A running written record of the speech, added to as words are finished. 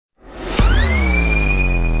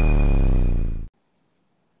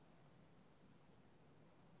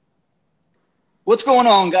What's going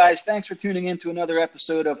on, guys? Thanks for tuning in to another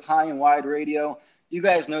episode of High and Wide Radio. You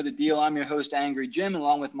guys know the deal. I'm your host, Angry Jim,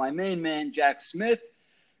 along with my main man, Jack Smith.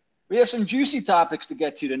 We have some juicy topics to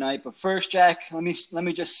get to tonight, but first, Jack, let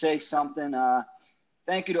me just say something.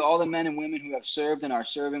 Thank you to all the men and women who have served and are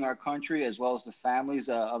serving our country, as well as the families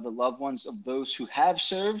of the loved ones of those who have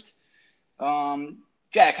served.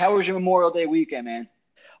 Jack, how was your Memorial Day weekend, man?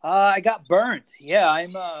 I got burnt. Yeah,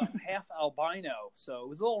 I'm half albino, so it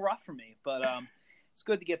was a little rough for me. But it's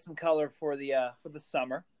good to get some color for the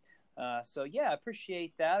summer. So yeah, I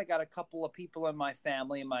appreciate that. I got a couple of people in my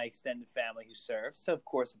family and my extended family who served. So of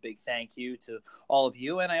course, a big thank you to all of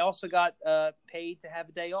you. And I also got paid to have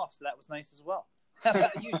a day off, so that was nice as well. How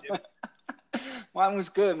about you, Jim? Mine was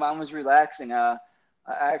good. Mine was relaxing.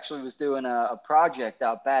 I actually was doing a project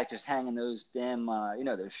out back, just hanging those damn,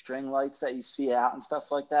 those string lights that you see out and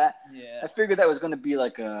stuff like that. Yeah. I figured that was going to be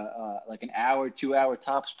like an hour, 2 hour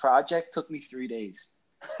tops project. Took me 3 days.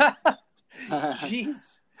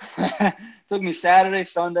 Jeez. Took me Saturday,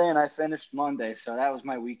 Sunday, and I finished Monday. So that was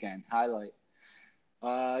my weekend highlight.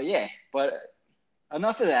 But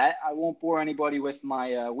enough of that. I won't bore anybody with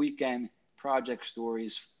my weekend project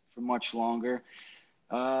stories for much longer.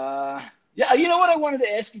 Yeah, you know what I wanted to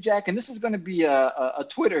ask you, Jack, and this is going to be a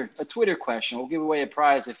Twitter question. We'll give away a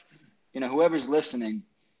prize if whoever's listening,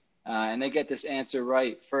 and they get this answer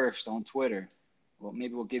right first on Twitter. Well,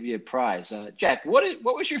 maybe we'll give you a prize. Jack, what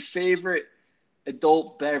was your favorite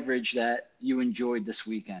adult beverage that you enjoyed this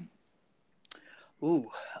weekend? Ooh,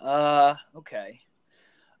 okay.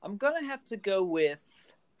 I'm gonna have to go with.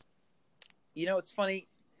 It's funny.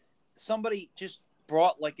 Somebody just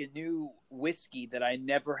brought like a new whiskey that I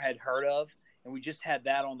never had heard of, and we just had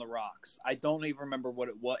that on the rocks. I don't even remember what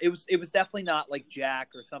it was. It was definitely not like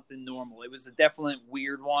Jack or something normal. It was a definite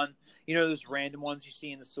weird one. Those random ones you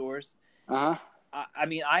see in the stores. Uh-huh. I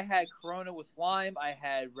mean, I had Corona with lime. I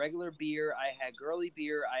had regular beer. I had girly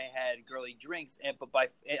beer. I had girly drinks,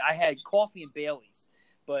 I had coffee and Baileys.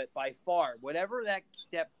 But by far, whatever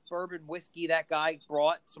that bourbon whiskey that guy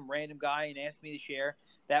brought, some random guy, and asked me to share,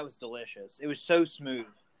 that was delicious. It was so smooth.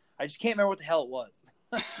 I just can't remember what the hell it was.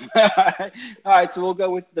 All right, so we'll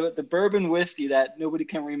go with the bourbon whiskey that nobody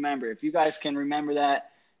can remember. If you guys can remember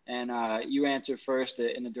that, and you answer first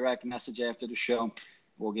in a direct message after the show,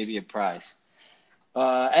 we'll give you a prize.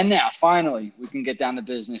 And now, finally, we can get down to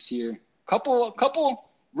business here. Couple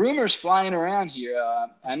rumors flying around here.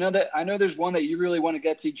 I know there's one that you really want to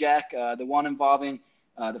get to, Jack. The one involving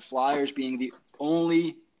the Flyers being the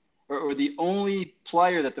only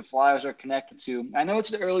player that the Flyers are connected to. I know it's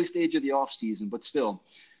the early stage of the offseason, but still,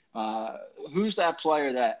 who's that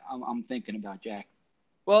player that I'm thinking about, Jack?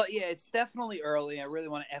 Well, yeah, it's definitely early. I really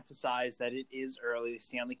want to emphasize that it is early. The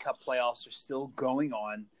Stanley Cup playoffs are still going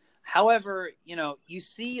on. However, you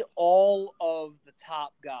see all of the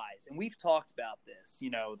top guys, and we've talked about this,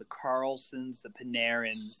 the Carlsons, the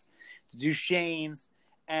Panarins, the Duchesnes,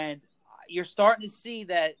 and you're starting to see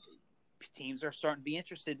that teams are starting to be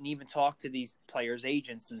interested and even talk to these players'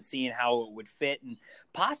 agents and seeing how it would fit and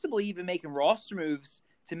possibly even making roster moves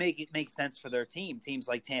to make it make sense for their team. Teams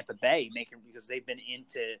like Tampa Bay because they've been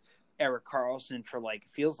into Erik Karlsson for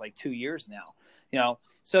feels like 2 years now.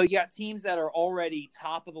 So you got teams that are already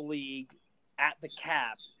top of the league at the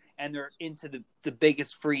cap, and they're into the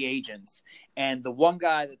biggest free agents. And the one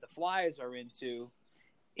guy that the Flyers are into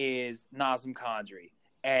is Nazem Kadri.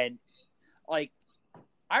 And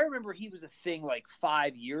I remember he was a thing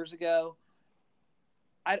 5 years ago.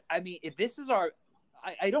 I mean, if this is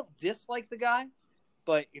I don't dislike the guy,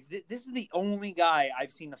 but if this is the only guy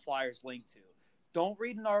I've seen the Flyers linked to, don't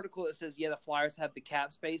read an article that says, the Flyers have the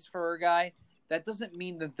cap space for a guy. That doesn't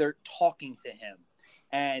mean that they're talking to him.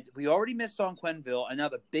 And we already missed on Quenneville, and now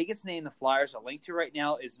the biggest name the Flyers are linked to right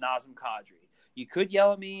now is Nazem Kadri. You could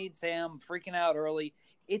yell at me and say I'm freaking out early.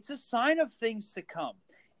 It's a sign of things to come.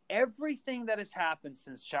 Everything that has happened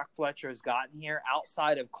since Chuck Fletcher has gotten here,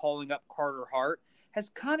 outside of calling up Carter Hart, has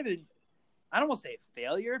kind of been, I don't want to say a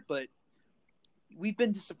failure, but we've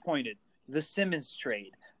been disappointed. The Simmons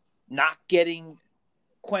trade, not getting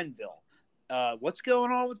Quenneville. What's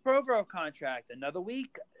going on with Provorov contract? Another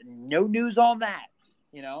week, no news on that.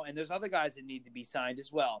 And there's other guys that need to be signed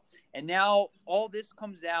as well. And now all this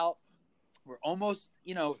comes out. We're almost,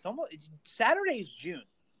 Saturday is June.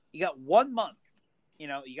 You got 1 month.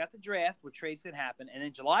 You got the draft where trades can happen. And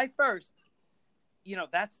then July 1st,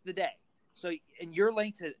 that's the day. So, and you're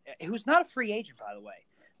linked to – who's not a free agent, by the way.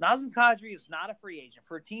 Nazem Kadri is not a free agent.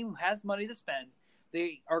 For a team who has money to spend,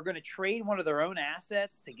 they are going to trade one of their own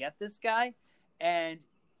assets to get this guy. And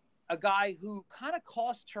a guy who kind of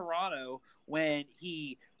cost Toronto when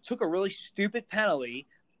he took a really stupid penalty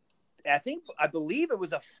I believe it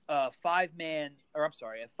was a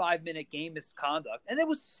 5-minute game misconduct, and it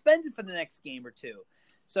was suspended for the next game or two.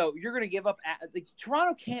 So you're going to give up.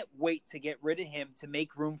 Toronto can't wait to get rid of him to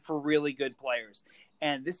make room for really good players.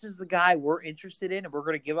 And this is the guy we're interested in, and we're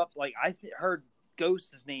going to give up. Like heard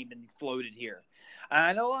Ghost's name and floated here. And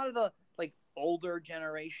I know a lot of the older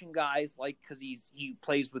generation guys because he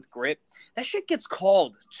plays with grit. That shit gets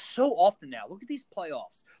called so often now. Look at these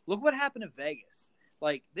playoffs. Look what happened to Vegas.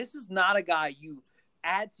 This is not a guy you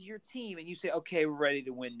add to your team and you say, okay, we're ready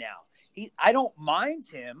to win now. I don't mind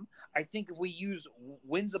him. I think if we use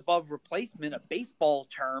wins above replacement, a baseball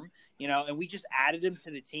term, and we just added him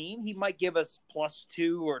to the team, he might give us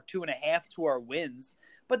 +2 or 2.5 to our wins.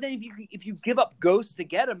 But then if you give up Ghosts to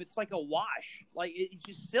get him, it's like a wash. It's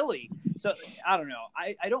just silly. So I don't know.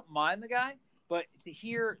 I don't mind the guy, but to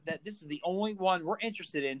hear that this is the only one we're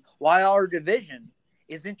interested in, while our division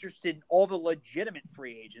is interested in all the legitimate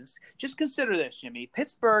free agents. Just consider this, Jimmy.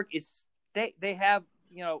 Pittsburgh they have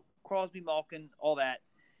Crosby, Malkin, all that.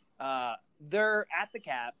 They're at the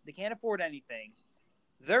cap. They can't afford anything.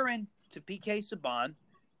 They're into PK Subban.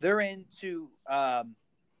 They're into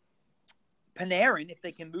Panarin if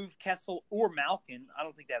they can move Kessel or Malkin. I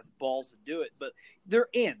don't think they have the balls to do it, but they're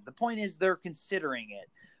in. The point is they're considering it.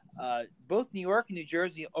 Both New York and New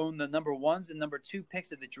Jersey own the number 1s and number 2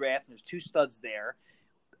 picks of the draft. There's 2 studs there.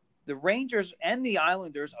 The Rangers and the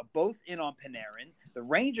Islanders are both in on Panarin. The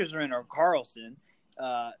Rangers are in on Carlson.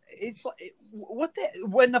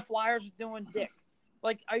 When the Flyers are doing Dick.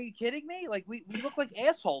 Are you kidding me? We look like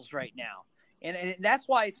assholes right now. And that's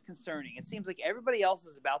why it's concerning. It seems like everybody else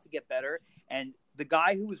is about to get better, and the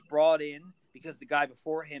guy who was brought in because the guy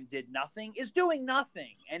before him did nothing is doing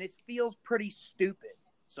nothing, and it feels pretty stupid.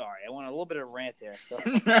 Sorry, I went a little bit of a rant there. So.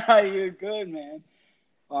 No, you're good, man.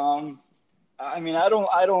 I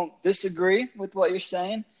don't disagree with what you're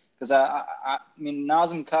saying because I mean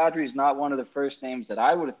Nazem Kadri is not one of the first names that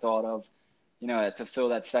I would have thought of, to fill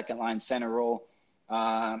that second line center role.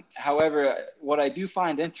 However, what I do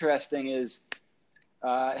find interesting is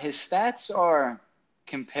his stats are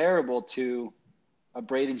comparable to a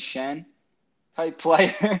Braden Shen type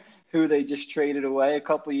player who they just traded away a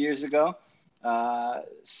couple years ago.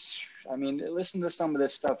 Listen to some of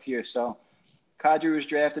this stuff here. So Kadri was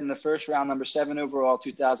drafted in the first round, number 7 overall,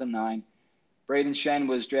 2009. Braden Shen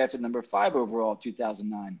was drafted number 5 overall,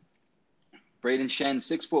 2009. Braden Shen,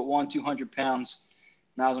 6'1", 200 pounds.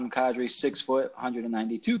 Nazem Kadri, 6 foot,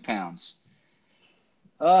 192 pounds.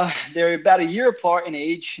 They're about a year apart in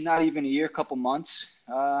age, not even a year, a couple months.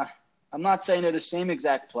 I'm not saying they're the same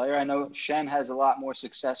exact player. I know Shen has a lot more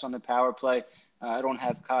success on the power play. I don't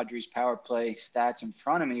have Kadri's power play stats in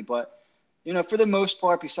front of me, but, for the most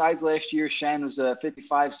part, besides last year, Shen was a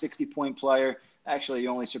 55, 60-point player. Actually, he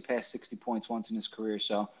only surpassed 60 points once in his career,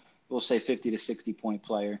 so we'll say 50 to 60-point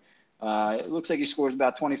player. It looks like he scores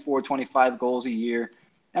about 24, 25 goals a year.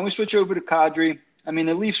 And we switch over to Kadri. I mean,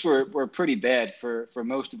 the Leafs were pretty bad for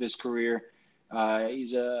most of his career.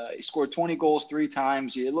 He scored 20 goals 3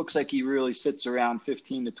 times. It looks like he really sits around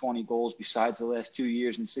 15 to 20 goals besides the last 2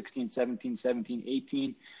 years in 16, 17, 17,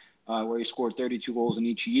 18, where he scored 32 goals in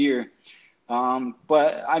each year.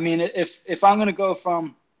 But, I mean, if I'm going to go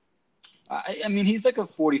from he's like a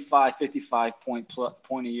 45, 55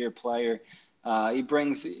 point a year player. He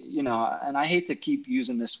brings, and I hate to keep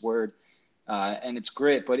using this word, and it's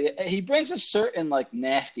grit, but he brings a certain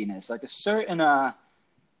nastiness, a certain,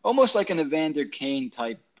 almost like an Evander Kane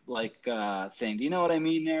type thing. Do you know what I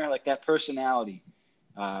mean there? That personality,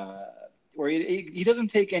 where he doesn't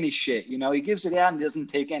take any shit. He gives it out and doesn't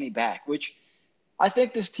take any back, which I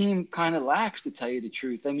think this team kind of lacks, to tell you the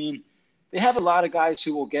truth. I mean, they have a lot of guys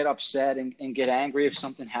who will get upset and get angry if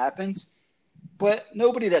something happens, but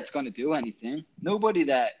nobody that's going to do anything. Nobody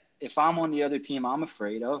that, if I'm on the other team, I'm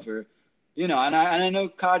afraid of, or, and I know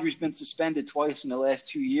Kadri's been suspended twice in the last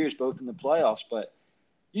 2 years, both in the playoffs, but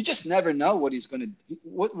you just never know what he's going to –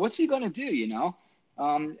 what's he going to do,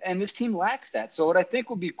 And this team lacks that. So what I think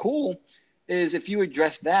would be cool is if you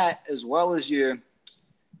address that as well as your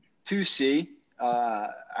 2C,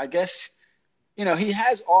 I guess – he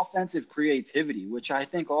has offensive creativity, which I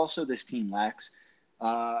think also this team lacks.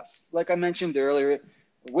 Like I mentioned earlier,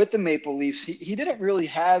 with the Maple Leafs, he didn't really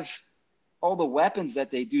have all the weapons that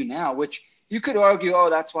they do now, which you could argue,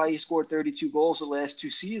 that's why he scored 32 goals the last 2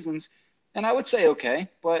 seasons. And I would say, okay,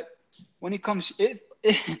 but when he comes,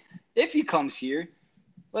 if he comes here,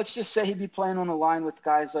 let's just say he'd be playing on a line with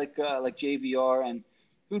guys like JVR, and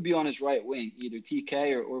who'd be on his right wing, either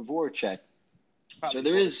TK or Voracek. Probably so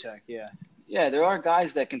there Voracek, Yeah, there are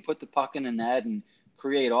guys that can put the puck in the net and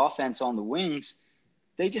create offense on the wings.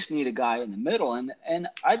 They just need a guy in the middle, and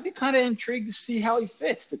I'd be kind of intrigued to see how he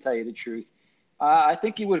fits, to tell you the truth. I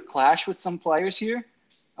think he would clash with some players here,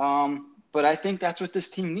 but I think that's what this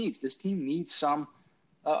team needs. This team needs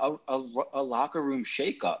a locker room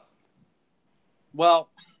shakeup. Well,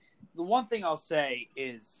 the one thing I'll say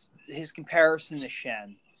is his comparison to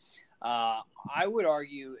Shen. I would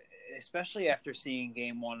argue, especially after seeing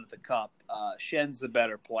Game 1 of the Cup, Shen's the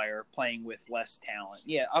better player, playing with less talent.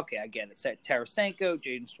 Yeah, okay, I get it. Tarasenko,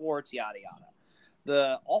 Jaden Schwartz, yada yada.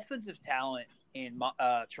 The offensive talent in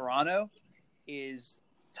Toronto is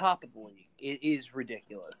top of the league. It is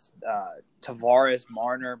ridiculous. Tavares,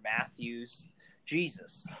 Marner, Matthews,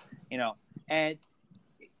 Jesus, and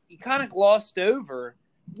he kind of glossed over.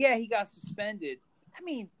 Yeah, he got suspended. I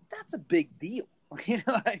mean, that's a big deal. You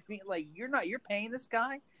know what I mean? Like, you're paying this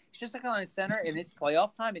guy. He's just like on center, and it's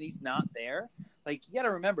playoff time, and he's not there. Like, you got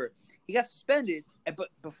to remember, he got suspended, but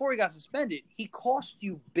before he got suspended, he cost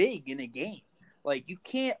you big in a game. Like, you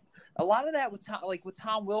can't. A lot of that with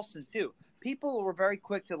Tom Wilson too. People were very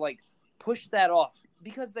quick to like push that off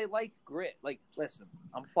because they liked grit. Like, listen,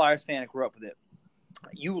 I'm a Flyers fan. I grew up with it.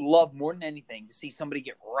 You love more than anything to see somebody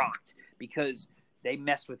get rocked because they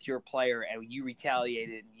messed with your player and you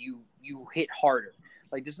retaliated and you hit harder.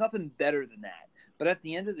 Like, there's nothing better than that. But at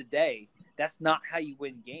the end of the day, that's not how you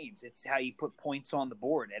win games. It's how you put points on the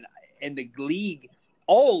board. And the league,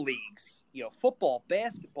 all leagues, football,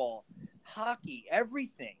 basketball, hockey,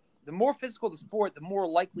 everything. The more physical the sport, the more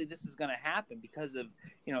likely this is going to happen because of,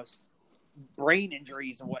 brain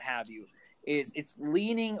injuries and what have you. It's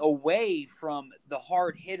leaning away from the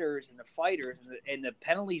hard hitters and the fighters, and the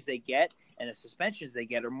penalties they get and the suspensions they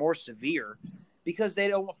get are more severe because they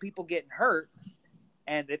don't want people getting hurt,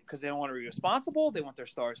 and because they don't want to be responsible. They want their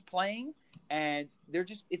stars playing, and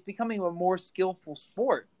it's becoming a more skillful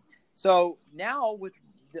sport. So now with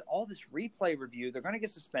all this replay review, they're going to get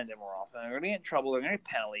suspended more often. They're going to get in trouble. They're going to get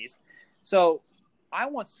penalties. So I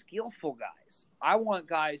want skillful guys. I want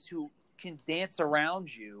guys who can dance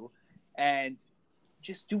around you and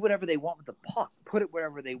just do whatever they want with the puck, put it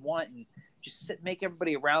wherever they want, and just make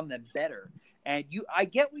everybody around them better. And I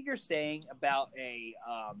get what you're saying about a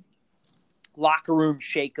locker room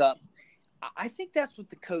shakeup. I think that's what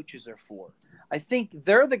the coaches are for. I think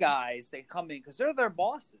they're the guys that come in because they're their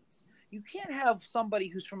bosses. You can't have somebody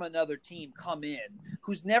who's from another team come in,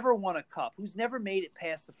 who's never won a cup, who's never made it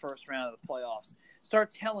past the first round of the playoffs, start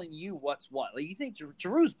telling you what's what. Like, you think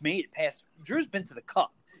Drew's made it past – Drew's been to the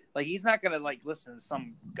cup. Like, he's not going to, like, listen to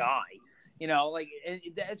some guy.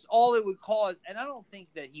 That's all it would cause. And I don't think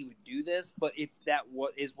that he would do this, but if that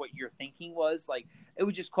is what your thinking was, like, it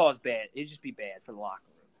would just cause bad. It would just be bad for the locker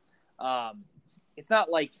room. It's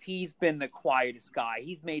not like he's been the quietest guy.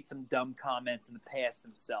 He's made some dumb comments in the past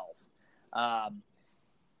himself.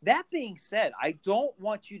 That being said, I don't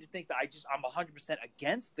want you to think that I'm 100%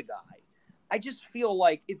 against the guy. I just feel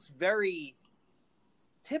like it's very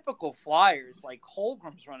typical Flyers, like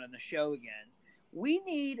Holmgren's running the show again. We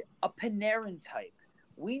need a Panarin type.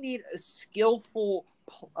 We need a skillful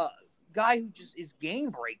guy who just is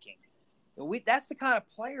game-breaking. That's the kind of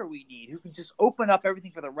player we need, who can just open up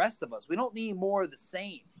everything for the rest of us. We don't need more of the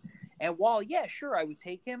same. And while, yeah, sure, I would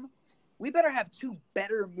take him, we better have two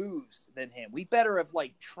better moves than him. We better have,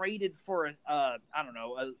 like, traded for a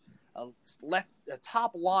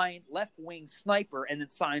top line left wing sniper and then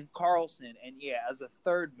signed Carlson. And yeah, as a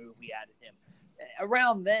third move, we added him.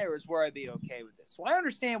 Around there is where I'd be okay with this. So I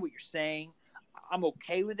understand what you're saying. I'm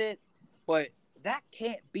okay with it, but that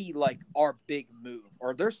can't be like our big move,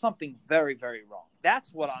 or there's something very, very wrong.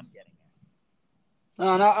 That's what I'm getting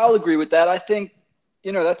at. No, I'll agree with that. I think,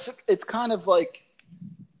 it's kind of like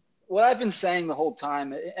what I've been saying the whole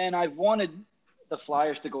time, and I've wanted the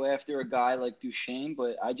Flyers to go after a guy like Duchesne,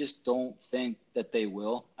 but I just don't think that they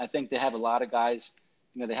will. I think they have a lot of guys,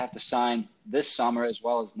 they have to sign this summer as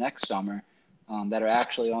well as next summer that are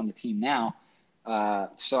actually on the team now.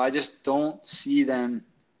 So I just don't see them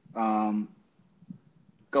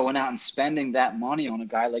going out and spending that money on a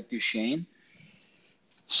guy like Duchesne.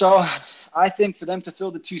 So I think for them to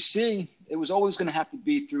fill the 2C, it was always going to have to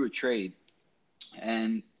be through a trade.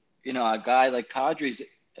 And, a guy like Kadri's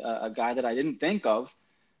a guy that I didn't think of,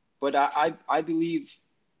 but I believe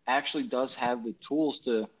actually does have the tools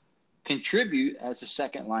to contribute as a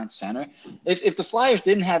second-line center. If the Flyers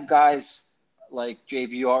didn't have guys like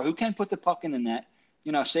JVR who can put the puck in the net,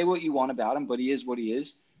 say what you want about him, but he is what he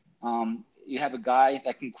is. You have a guy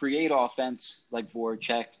that can create offense like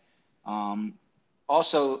Voracek.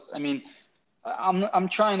 Also, I mean, I'm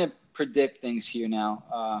trying to predict things here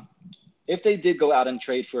now. If they did go out and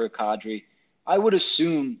trade for a Kadri, I would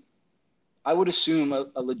assume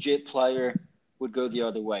a legit player would go the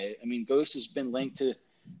other way. I mean, Ghost has been linked to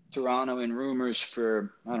Toronto in rumors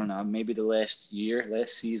for, I don't know, maybe the last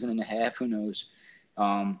season and a half, who knows.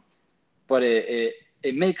 But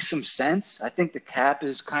it makes some sense. I think the cap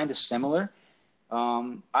is kind of similar.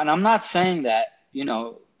 And I'm not saying that,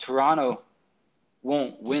 Toronto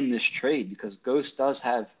won't win this trade, because Ghost does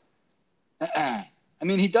have, I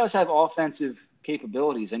mean, he does have offensive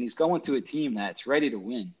capabilities, and he's going to a team that's ready to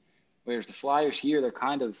win. Whereas the Flyers here, they're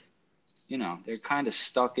kind of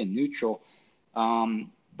stuck in neutral.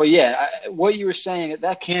 But yeah, what you were saying,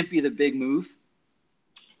 that can't be the big move.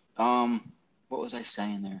 What was I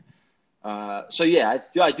saying there? So yeah,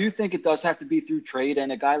 I do think it does have to be through trade,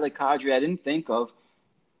 and a guy like Kadri I didn't think of,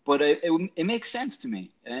 but it makes sense to me.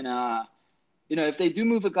 And if they do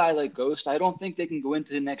move a guy like Ghost, I don't think they can go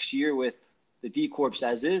into the next year with the D Corps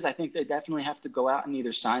as is. I think they definitely have to go out and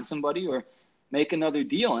either sign somebody or make another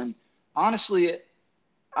deal. And honestly,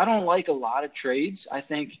 I don't like a lot of trades. I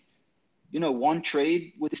think, one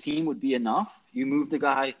trade with this team would be enough. You move the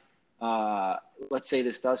guy, let's say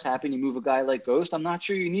this does happen, you move a guy like Ghost. I'm not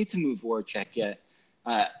sure you need to move Voracek yet.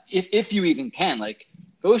 If you even can. Like,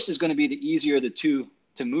 Ghost is going to be the easier of the two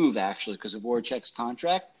to move, actually, because of Voracek's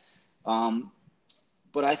contract.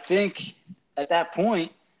 But I think at that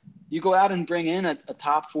point, you go out and bring in a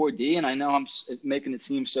top 4D, and I know I'm making it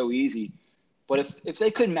seem so easy, but if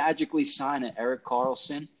they could magically sign an Erik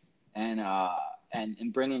Karlsson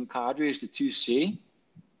and bring in Kadri as the 2C,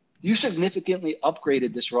 you significantly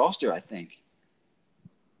upgraded this roster, I think.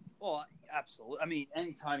 Well, absolutely. I mean,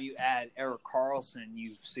 anytime you add Erik Karlsson,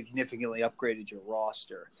 you've significantly upgraded your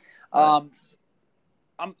roster. Right.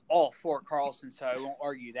 I'm all for Karlsson, so I won't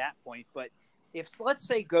argue that point. But if, let's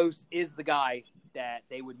say, Ghost is the guy that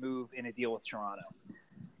they would move in a deal with Toronto,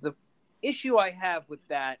 the issue I have with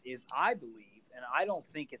that is, I believe, and I don't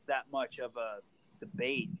think it's that much of a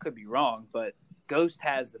debate, could be wrong, but Ghost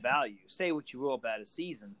has the value. Say what you will about his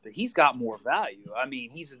season, but he's got more value. I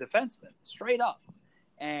mean, he's a defenseman, straight up.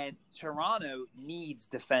 And Toronto needs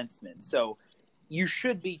defensemen. So you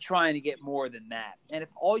should be trying to get more than that. And if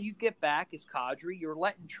all you get back is Kadri, you're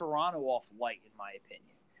letting Toronto off light, in my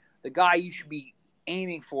opinion. The guy you should be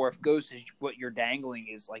aiming for, if Ghost is what you're dangling,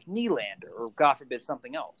 is like Nylander or, God forbid,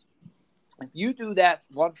 something else. If you do that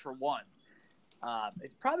 1-for-1,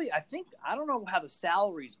 it's probably, I don't know how the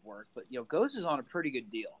salaries work, but Ghost is on a pretty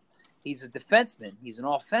good deal. He's a defenseman. He's an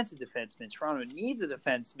offensive defenseman. Toronto needs a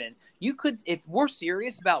defenseman. You could, if we're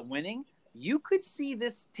serious about winning, you could see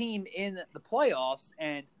this team in the playoffs,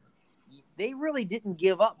 and they really didn't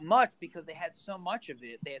give up much because they had so much of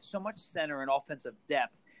it. They had so much center and offensive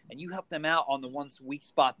depth, and you helped them out on the one weak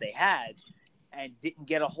spot they had and didn't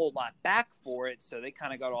get a whole lot back for it, so they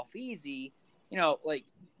kind of got off easy.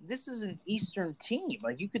 This is an Eastern team.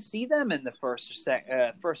 Like, you could see them in the first or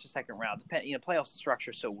second round. Playoff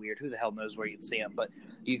structure is so weird. Who the hell knows where you'd see them? But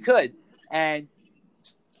you could. And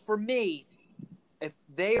for me, if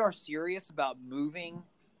they are serious about moving,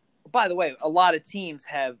 by the way, a lot of teams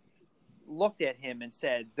have looked at him and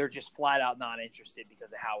said they're just flat out not interested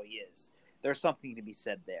because of how he is. There's something to be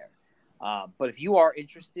said there. But if you are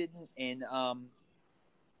interested in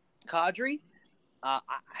Kadri,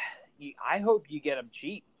 I hope you get him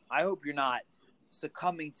cheap. I hope you're not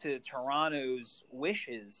succumbing to Toronto's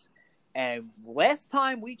wishes. And last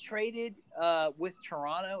time we traded with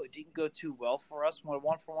Toronto, it didn't go too well for us. A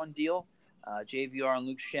 1-for-1 deal, JVR and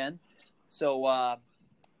Luke Shen. So I'm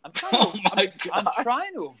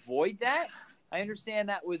trying to avoid that. I understand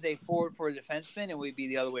that was a forward for a defenseman, and we'd be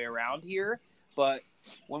the other way around here. But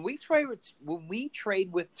when we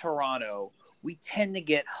trade with Toronto, we tend to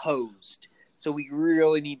get hosed. So we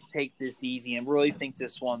really need to take this easy and really think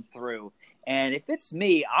this one through. And if it's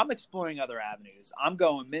me, I'm exploring other avenues. I'm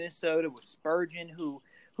going Minnesota with Spurgeon, who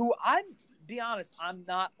be honest, I'm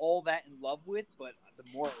not all that in love with, but the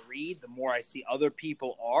more I read, the more I see other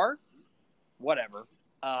people are. Whatever.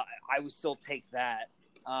 I would still take that.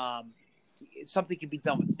 Something can be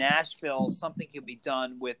done with Nashville. Something can be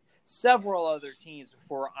done with several other teams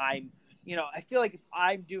before I feel like if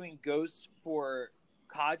I'm doing Ghost for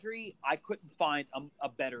Kadri, I couldn't find a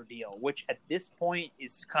better deal, which at this point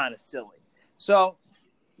is kind of silly. So,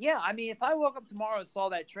 yeah, I mean, if I woke up tomorrow and saw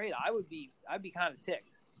that trade, I'd be kind of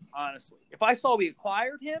ticked, honestly. If I saw we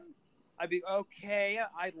acquired him, I'd be okay.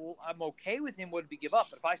 I'm okay with him. What did we give up?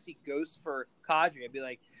 But if I see Ghost for Kadri, I'd be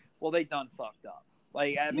like, well, they done fucked up.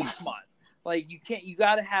 Like, I mean, come on. Like,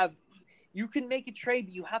 you can make a trade,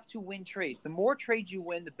 but you have to win trades. The more trades you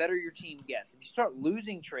win, the better your team gets. If you start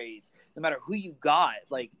losing trades, no matter who you got,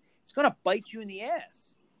 like, it's going to bite you in the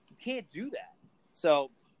ass. You can't do that. So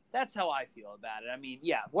that's how I feel about it. I mean,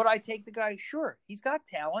 yeah, would I take the guy? Sure. He's got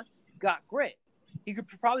talent. He's got grit. he could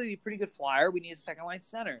probably be a pretty good flyer. We need a second line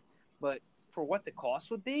center, but for what the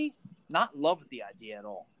cost would be, not in love with the idea at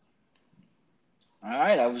all. All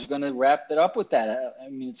right, I was going to wrap it up with that. I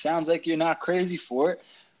mean, it sounds like you're not crazy for it.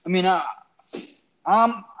 I mean,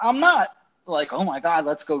 I'm not like, oh my God,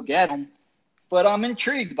 let's go get him, but I'm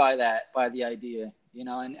intrigued by the idea,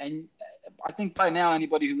 and I think by now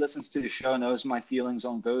anybody who listens to the show knows my feelings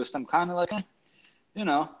on Ghost. I'm kind of like,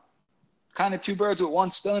 kind of two birds with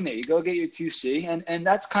one stone there. You go get your 2C, and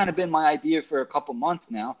that's kind of been my idea for a couple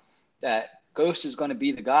months now, that Ghost is going to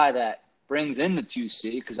be the guy that brings in the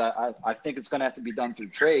 2C, because I think it's going to have to be done through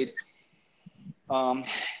trade.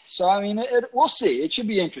 So I mean, we'll see. It should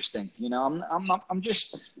be interesting. I'm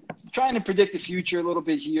just trying to predict the future a little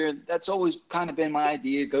bit here. That's always kind of been my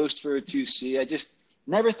idea. Ghost for a 2C. I just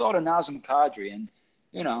never thought of Nazem Kadri, and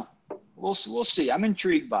we'll see. I'm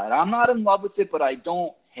intrigued by it. I'm not in love with it, but I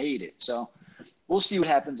don't hate it. So we'll see what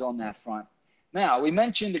happens on that front. Now, we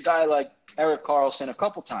mentioned a guy like Erik Karlsson a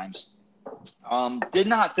couple times. Did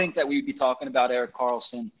not think that we'd be talking about Erik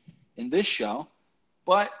Karlsson in this show,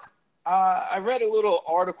 but I read a little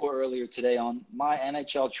article earlier today on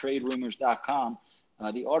mynhltraderumors.com.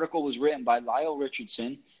 The article was written by Lyle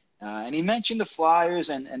Richardson, and he mentioned the Flyers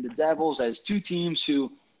and the Devils as two teams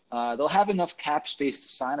who they'll have enough cap space to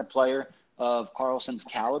sign a player of Karlsson's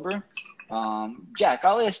caliber. Jack,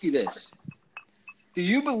 I'll ask you this. Do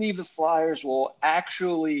you believe the Flyers will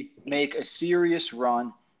actually make a serious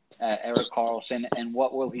run at Erik Karlsson, and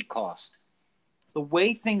what will he cost? The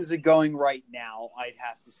way things are going right now, I'd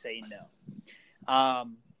have to say no.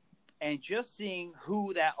 And just seeing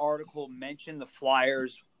who that article mentioned, the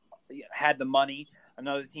Flyers had the money.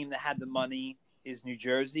 Another team that had the money is New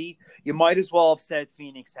Jersey. You might as well have said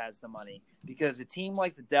Phoenix has the money, because a team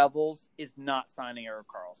like the Devils is not signing Erik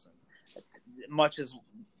Karlsson, much as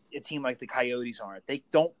a team like the Coyotes aren't. They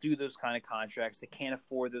don't do those kind of contracts. They can't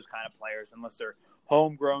afford those kind of players unless they're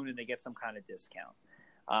homegrown and they get some kind of discount.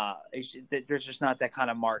 There's just not that kind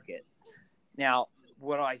of market. Now,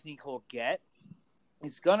 what I think he'll get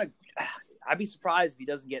is I'd be surprised if he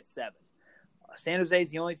doesn't get 7. San Jose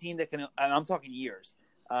is the only team that can, I'm talking years.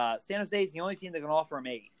 San Jose is the only team that can offer him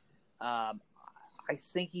 8. I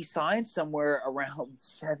think he signed somewhere around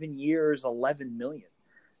 7 years, $11 million,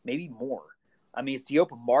 maybe more. I mean, it's the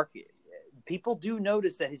open market. People do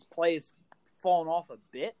notice that his play has fallen off a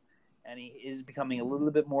bit, and he is becoming a little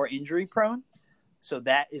bit more injury prone. So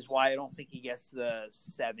that is why I don't think he gets the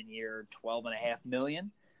 7-year, $12.5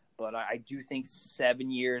 million. But I do think 7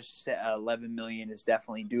 years, $11 million is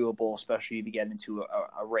definitely doable, especially if you get into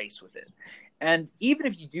a race with it. And even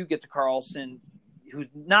if you do get to Karlsson, who's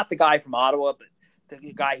not the guy from Ottawa, but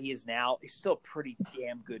the guy he is now, he's still a pretty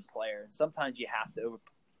damn good player. And sometimes you have to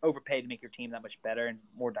overpay to make your team that much better and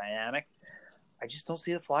more dynamic. I just don't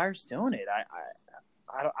see the Flyers doing it.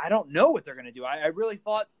 I don't know what they're going to do. I really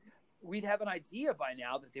thought we'd have an idea by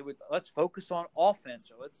now that they would, let's focus on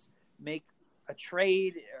offense, or let's make a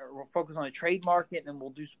trade, or we'll focus on a trade market, and then we'll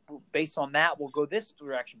do, based on that, we'll go this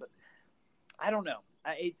direction. But I don't know.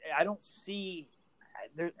 I don't see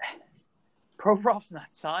Provorov's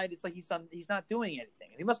not signed. It's like he's not doing anything.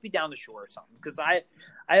 He must be down the shore or something, because I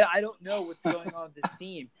don't know what's going on with this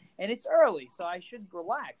team. And it's early, so I should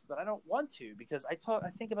relax, but I don't want to, because I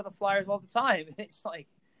think about the Flyers all the time. It's like,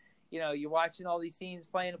 you're watching all these teams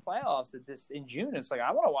playing the playoffs in June. It's like,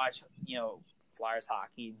 I want to watch, Flyers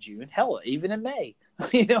hockey in June. Hell, even in May.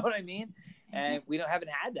 You know what I mean? And we haven't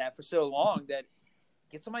had that for so long that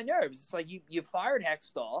gets on my nerves. It's like you fired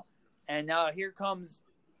Hextall, and now here comes,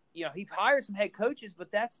 he hired some head coaches, but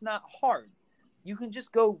that's not hard. You can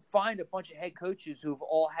just go find a bunch of head coaches who've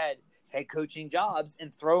all had head coaching jobs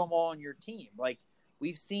and throw them all on your team. Like,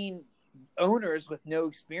 we've seen owners with no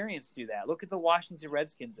experience do that. Look at the Washington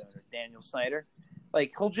Redskins owner, Daniel Snyder.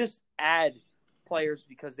 Like, he'll just add players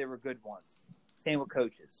because they were good ones. Same with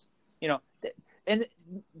coaches. And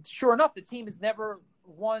sure enough, the team has never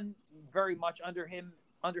won very much under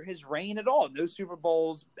his reign at all. No Super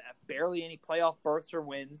Bowls, barely any playoff berths or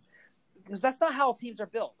wins, because that's not how teams are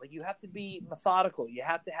built. Like, you have to be methodical. You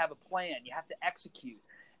have to have a plan. You have to execute.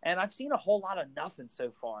 And I've seen a whole lot of nothing so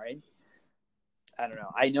far. And I don't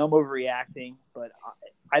know. I know I'm overreacting, but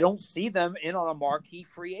I don't see them in on a marquee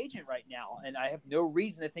free agent right now. And I have no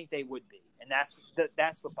reason to think they would be. And that's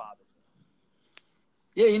what bothers me.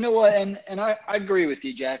 Yeah, you know what? And I agree with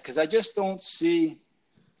you, Jack, because I just don't see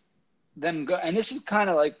them go. And this is kind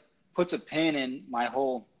of like puts a pin in my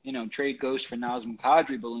whole, trade Ghost for Nazem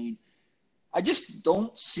Kadri balloon. I just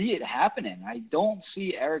don't see it happening. I don't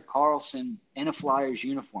see Erik Karlsson in a Flyers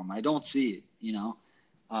uniform. I don't see it,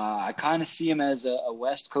 I kind of see him as a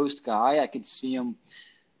West Coast guy. I could see him,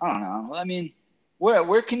 I don't know. I mean,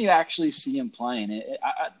 where can you actually see him playing?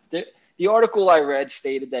 The article I read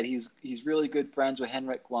stated that he's really good friends with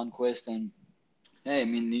Henrik Lundqvist, and hey, I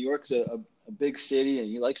mean New York's a big city, and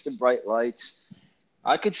he likes the bright lights.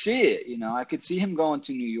 I could see it, I could see him going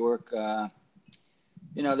to New York. The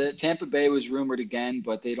Tampa Bay was rumored again,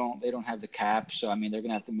 but they don't have the cap, so I mean they're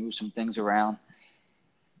gonna have to move some things around.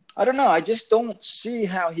 I don't know. I just don't see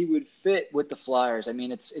how he would fit with the Flyers. I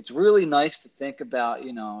mean, it's really nice to think about,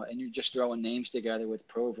 and you're just throwing names together with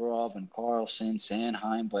Provorov and Carlson,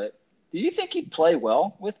 Sanheim. But do you think he'd play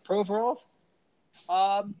well with Provorov?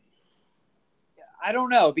 I don't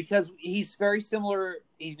know, because he's very similar.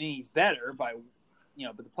 He's better but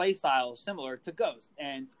the play style is similar to Ghost,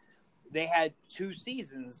 and they had 2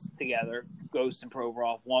 seasons together, Ghost and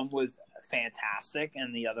Provorov. One was fantastic,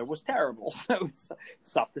 and the other was terrible. So it's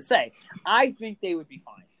tough to say. I think they would be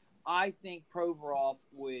fine. I think Provorov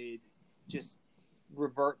would just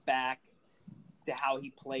revert back to how he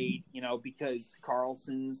played, because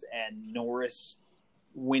Carlson's and Norris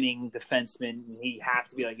winning defensemen, he have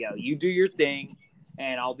to be like, yo, you do your thing,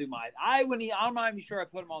 and I'll do mine. I'm not even sure I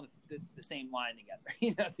put them on the same line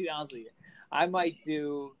together. To be honest with you, I might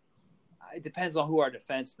do. It depends on who our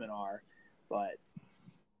defensemen are, but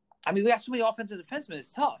I mean, we got so many offensive defensemen.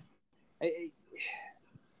 It's tough.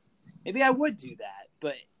 Maybe I would do that,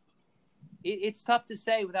 but it's tough to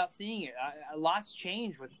say without seeing it. A lot's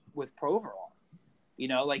changed with Provorov.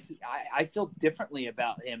 I feel differently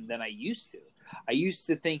about him than I used to. I used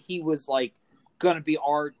to think he was like going to be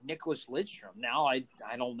our Nicholas Lidstrom. Now I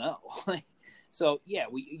don't know. So yeah,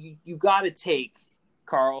 you got to take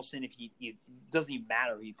Carlson. If you doesn't even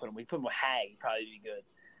matter who you put him. We put him with Hag, he'd probably be good.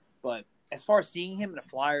 But as far as seeing him in a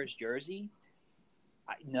Flyers jersey,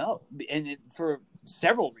 no, and for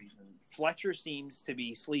several reasons. Fletcher seems to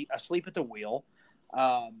be asleep at the wheel.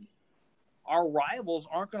 Our rivals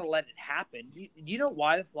aren't going to let it happen. Do you know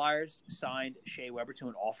why the Flyers signed Shea Weber to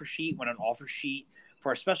an offer sheet when an offer sheet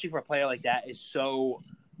especially for a player like that is so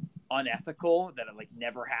unethical that it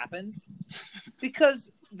never happens?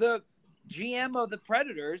 Because the GM of the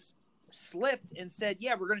Predators slipped and said,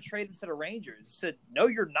 yeah, we're going to trade him to the Rangers. He said, no,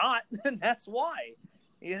 you're not. And that's why.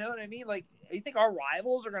 You know what I mean? You think our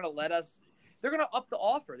rivals are going to let us – they're going to up the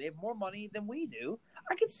offer. They have more money than we do.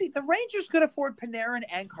 I can see the Rangers could afford Panarin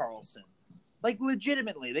and Carlson.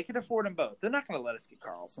 Legitimately, they could afford them both. They're not going to let us get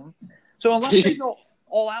Carlson. So unless they go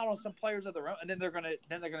all out on some players of their own, and then they're going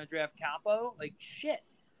to draft Capo, shit.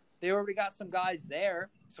 They already got some guys there.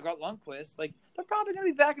 So got Lundqvist. They're probably going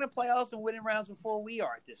to be back in the playoffs and winning rounds before we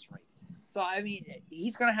are at this rate. So, I mean,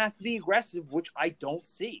 he's going to have to be aggressive, which I don't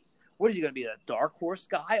see. What is he going to be, a dark horse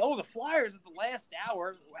guy? Oh, the Flyers at the last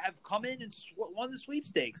hour have come in and won the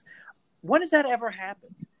sweepstakes. When has that ever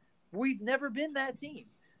happened? We've never been that team.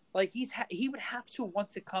 He would have to want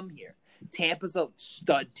to come here. Tampa's a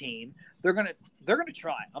stud team. They're gonna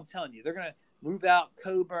try. I'm telling you, they're gonna move out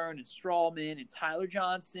Coburn and Strawman and Tyler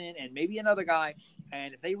Johnson and maybe another guy.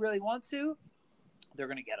 And if they really want to, they're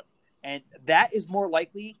gonna get him. And that is more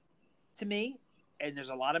likely to me. And there's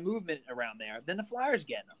a lot of movement around there than the Flyers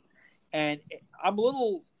getting them. And I'm a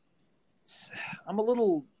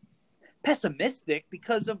little pessimistic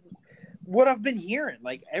because of what I've been hearing.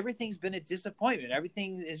 Everything's been a disappointment.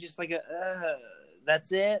 Everything is just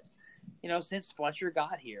that's it. Since Fletcher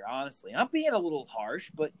got here, honestly. I'm being a little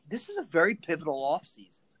harsh, but this is a very pivotal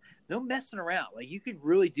offseason. No messing around. You could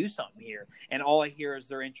really do something here. And all I hear is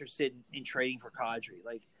they're interested in trading for Kadri.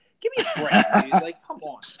 Give me a break, dude. Come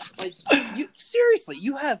on. Seriously,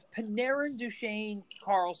 you have Panarin, Duchesne,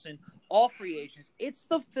 Carlson, all free agents. It's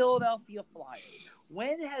the Philadelphia Flyers.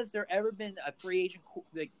 When has there ever been a free agent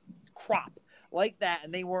crop like that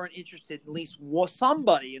and they weren't interested in at least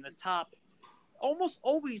somebody in the top, almost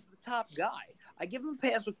always the top guy? I give him a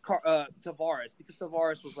pass with Tavares because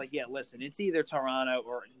Tavares was yeah, listen, it's either Toronto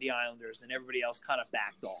or the Islanders, and everybody else kind of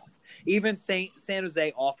backed off. Even San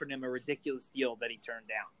Jose offered him a ridiculous deal that he turned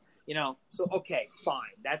down. So okay,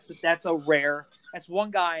 fine. That's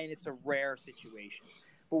one guy, and it's a rare situation.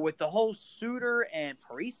 But with the whole Suter and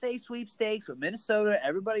Parise sweepstakes with Minnesota,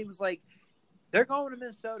 everybody was they're going to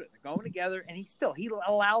Minnesota. They're going together, and he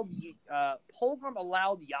allowed Holmgren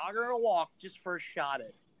allowed Yager to walk just for a shot at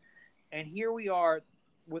it. And here we are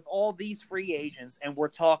with all these free agents, and we're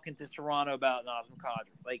talking to Toronto about Nazem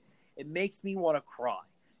Kadri. It makes me want to cry.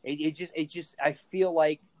 It just I feel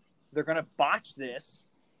like they're going to botch this,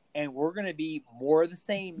 and we're going to be more of the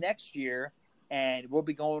same next year, and we'll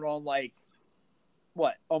be going on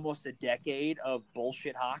almost a decade of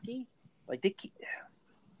bullshit hockey.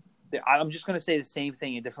 I'm just going to say the same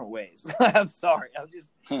thing in different ways. I'm sorry.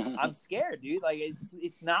 I'm scared, dude. Like,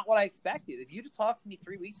 it's not what I expected. If you'd have talked to me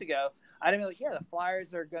 3 weeks ago, I'd have been like, yeah, the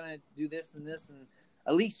Flyers are going to do this and this. And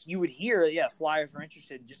at least you would hear, yeah, Flyers are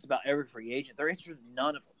interested in just about every free agent. They're interested in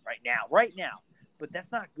none of them right now. But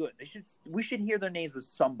that's not good. We should hear their names with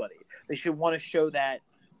somebody. They should want to show that,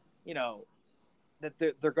 that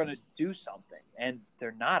they're going to do something. And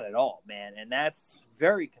they're not at all, man. And that's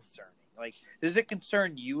very concerning. Like, does it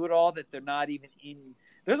concern you at all that they're not even in?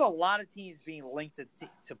 There's a lot of teams being linked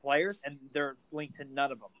to players, and they're linked to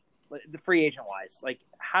none of them, the free agent wise. Like,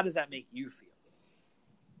 how does that make you feel?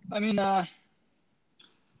 I mean, I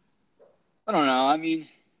don't know. I mean,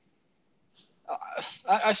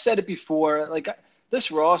 I've said it before. Like,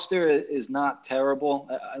 this roster is not terrible.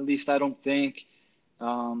 At least I don't think.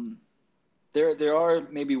 There are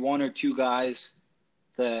maybe one or two guys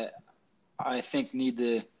that I think need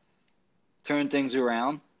to turn things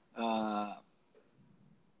around. But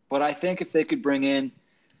I think if they could bring in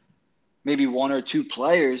maybe one or two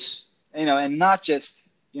players, and not just,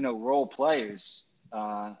 role players,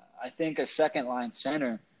 I think a second line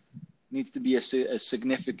center needs to be a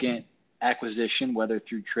significant acquisition, whether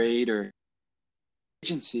through trade or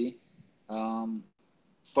agency,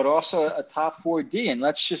 but also a top 4D. And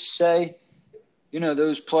let's just say,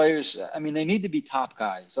 those players, I mean, they need to be top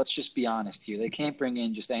guys. Let's just be honest here. They can't bring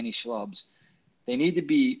in just any schlubs. They need to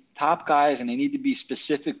be top guys, and they need to be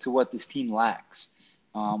specific to what this team lacks,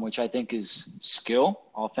 which I think is skill,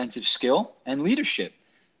 offensive skill, and leadership.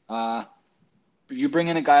 You bring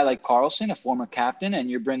in a guy like Carlson, a former captain, and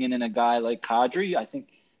you're bringing in a guy like Kadri. I think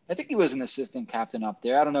he was an assistant captain up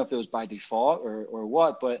there. I don't know if it was by default or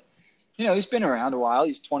what, but, he's been around a while.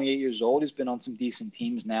 He's 28 years old. He's been on some decent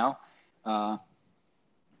teams now.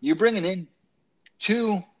 You're bringing in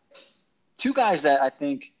two guys that I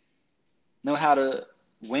think know how to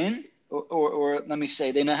win, or let me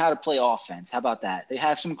say, they know how to play offense. How about that? They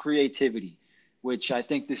have some creativity, which I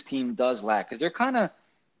think this team does lack, because they're kind of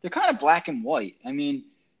black and white. I mean,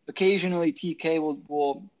 occasionally TK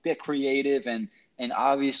will get creative, and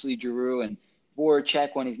obviously Giroux and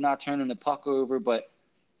Voracek when he's not turning the puck over. But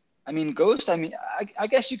I mean, Ghost. I mean, I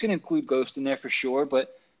guess you can include Ghost in there for sure,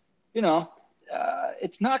 but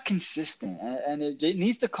it's not consistent, and it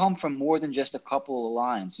needs to come from more than just a couple of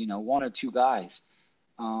lines, one or two guys.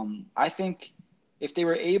 I think if they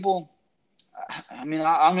were able, I mean,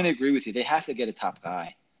 I'm going to agree with you. They have to get a top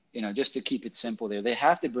guy, just to keep it simple there. They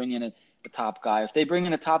have to bring in a top guy. If they bring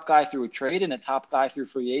in a top guy through a trade and a top guy through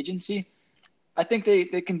free agency, I think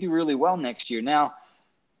they can do really well next year. Now,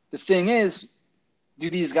 the thing is, do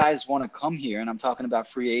these guys want to come here? And I'm talking about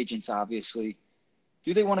free agents, obviously.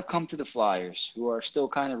 Do they want to come to the Flyers, who are still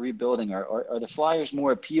kind of rebuilding? Or are the Flyers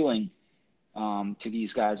more appealing to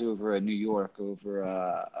these guys over New York,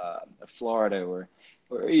 over Florida, or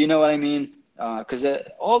you know what I mean? Because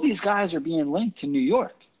all these guys are being linked to New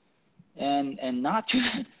York, and not to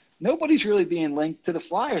nobody's really being linked to the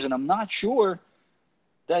Flyers, and I'm not sure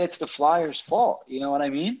that it's the Flyers' fault. You know what I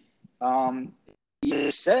mean? You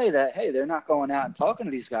say that, hey, they're not going out and talking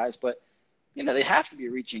to these guys, but they have to be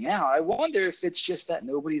reaching out. I wonder if it's just that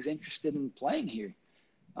nobody's interested in playing here.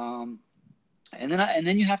 And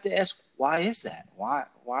then you have to ask, why is that? Why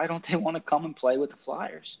don't they want to come and play with the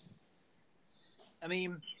Flyers? I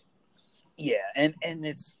mean, yeah, and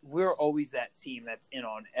we're always that team that's in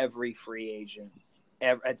on every free agent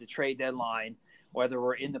at the trade deadline, whether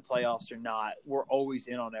we're in the playoffs or not. We're always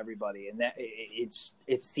in on everybody, and that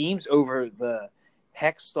it seems over the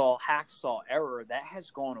Hextall era that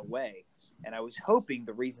has gone away. And I was hoping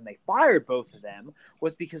the reason they fired both of them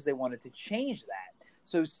was because they wanted to change that.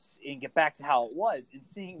 So, and get back to how it was, and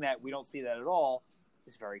seeing that we don't see that at all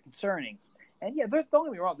is very concerning. And yeah, don't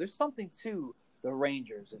get me wrong, there's something to the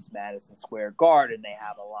Rangers. It's Madison Square Garden. They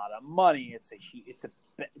have a lot of money. It's the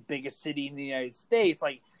biggest city in the United States.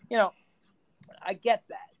 Like, I get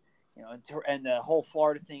that. And the whole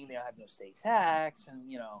Florida thing, they have no state tax, and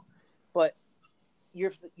but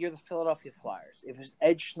you're the Philadelphia Flyers. If it was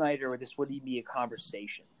Ed Schneider, this wouldn't be a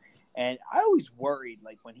conversation. And I always worried,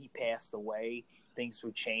 like, when he passed away, things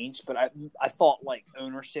would change. But I thought, like,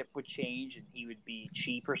 ownership would change and he would be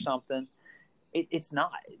cheap or something. It's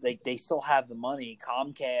not. Like, they still have the money.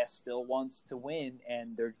 Comcast still wants to win,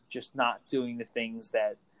 and they're just not doing the things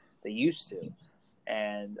that they used to.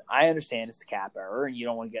 And I understand it's the cap error, and you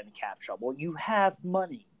don't want to get in cap trouble. You have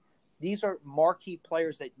money. These are marquee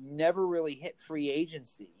players that never really hit free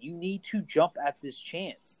agency. You need to jump at this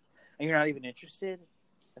chance. And you're not even interested?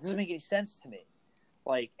 That doesn't make any sense to me.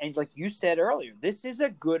 Like you said earlier, this is a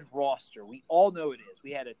good roster. We all know it is.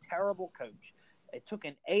 We had a terrible coach. It took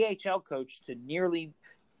an AHL coach to nearly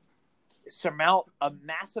surmount a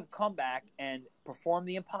massive comeback and perform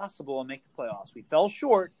the impossible and make the playoffs. We fell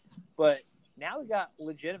short, but now we got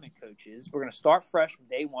legitimate coaches. We're going to start fresh from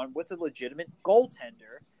day one with a legitimate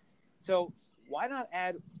goaltender. So why not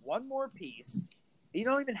add one more piece? You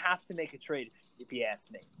don't even have to make a trade, if you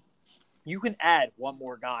ask me. You can add one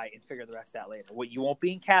more guy and figure the rest out later. What, you won't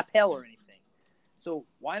be in cap hell or anything. So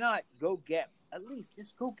why not go get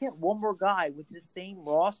one more guy with the same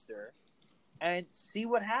roster and see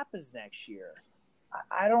what happens next year?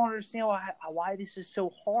 I don't understand why this is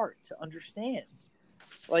so hard to understand.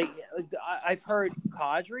 Like I've heard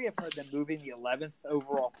Kadri, I've heard them moving the 11th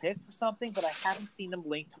overall pick for something, but I haven't seen them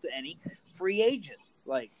linked to any free agents.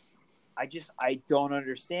 Like, I don't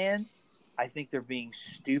understand. I think they're being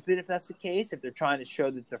stupid if that's the case. If they're trying to show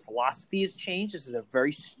that their philosophy has changed, this is a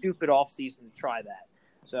very stupid offseason to try that.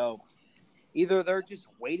 So either they're just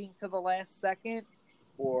waiting to the last second,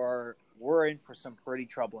 or we're in for some pretty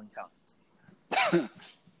troubling times.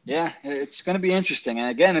 Yeah, it's going to be interesting. And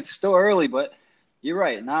again, it's still early, but you're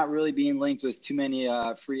right. Not really being linked with too many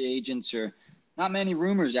free agents or not many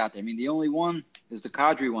rumors out there. I mean, the only one is the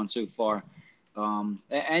Kadri one so far.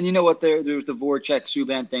 And you know what? There's the Voracek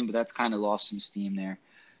Subban thing, but that's kind of lost some steam there.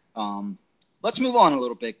 Let's move on a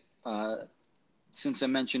little bit. Since I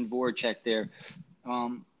mentioned Voracek there,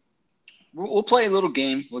 we'll play a little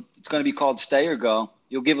game. It's going to be called Stay or Go.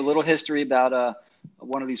 You'll give a little history about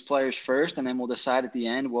one of these players first, and then we'll decide at the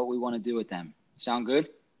end what we want to do with them. Sound good?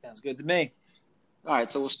 Sounds good to me. All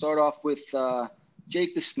right, so we'll start off with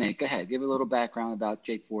Jake the Snake. Go ahead. Give a little background about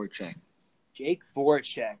Jake Voracek. Jake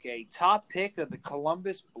Voracek, a top pick of the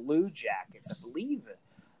Columbus Blue Jackets, I believe.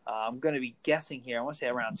 I'm going to be guessing here. I want to say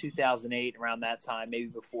around 2008, around that time, maybe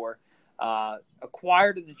before.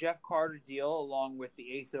 Acquired in the Jeff Carter deal, along with the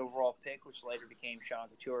 8th overall pick, which later became Sean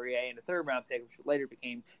Couturier, and the 3rd round pick, which later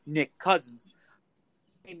became Nick Cousins.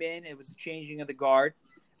 Came in, it was a changing of the guard.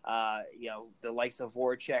 The likes of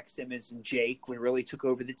Voracek, Simmons, and Jake really took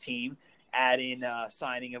over the team. Add in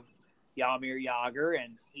signing of Jaromir Jagr,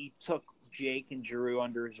 and he took Jake and Giroux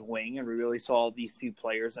under his wing, and we really saw these two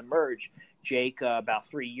players emerge. Jake, about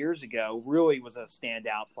 3 years ago, really was a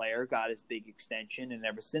standout player, got his big extension, and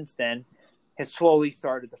ever since then has slowly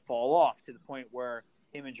started to fall off to the point where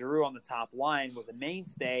him and Giroux on the top line was a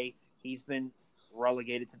mainstay. He's been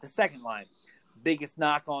relegated to the second line. Biggest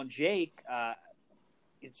knock on Jake,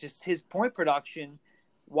 it's just his point production,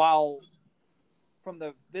 while from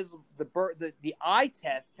the eye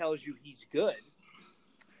test tells you he's good,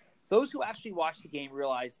 those who actually watch the game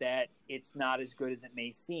realize that it's not as good as it may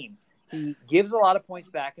seem. He gives a lot of points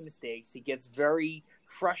back in mistakes. He gets very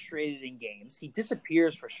frustrated in games. He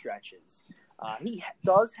disappears for stretches. He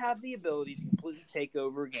does have the ability to completely take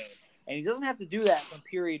over a game, and he doesn't have to do that from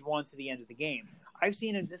period 1 to the end of the game. I've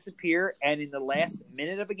seen him disappear and in the last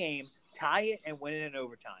minute of a game tie it and win it in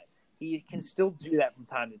overtime. He can still do that from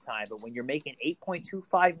time to time, but when you're making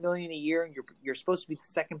 $8.25 million a year and you're supposed to be the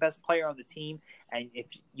second best player on the team, and if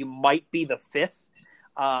you might be the 5th,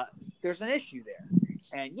 there's an issue there.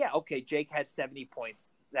 And yeah, okay, Jake had 70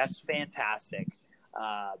 points. That's fantastic.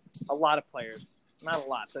 A lot of players, not a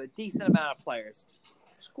lot, but a decent amount of players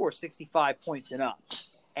score 65 points and up.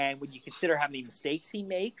 And when you consider how many mistakes he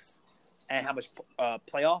makes and how much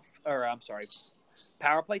power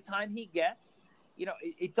play time he gets,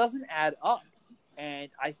 it doesn't add up. And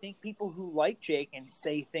I think people who like Jake and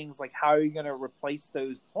say things like, how are you going to replace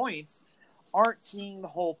those points, aren't seeing the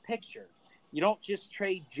whole picture. You don't just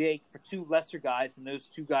trade Jake for 2 lesser guys and those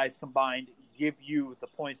 2 guys combined give you the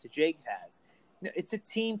points that Jake has. It's a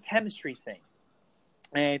team chemistry thing.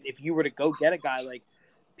 And if you were to go get a guy like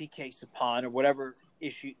PK Subban or whatever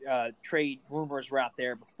trade rumors were out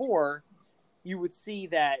there before, you would see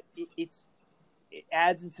that it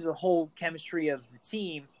adds into the whole chemistry of the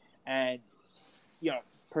team. And,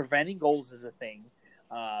 preventing goals is a thing.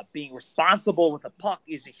 Being responsible with a puck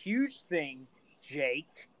is a huge thing,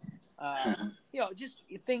 Jake. Just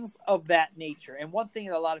things of that nature. And one thing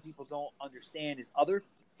that a lot of people don't understand is other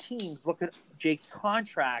teams look at Jake's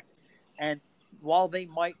contract, and while they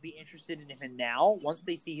might be interested in him now, once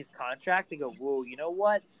they see his contract, they go, whoa, you know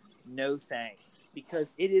what? No thanks.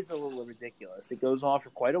 Because it is a little ridiculous. It goes on for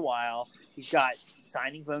quite a while. He's got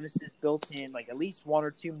signing bonuses built in, like at least 1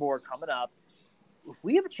 or 2 more coming up. If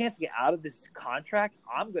we have a chance to get out of this contract,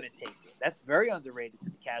 I'm going to take it. That's very underrated to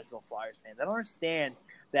the casual Flyers fans. I don't understand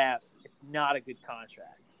that it's not a good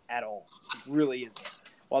contract at all. It really isn't.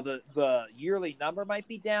 While the yearly number might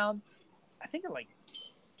be down, I think in like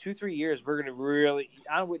 2-3 years, we're going to really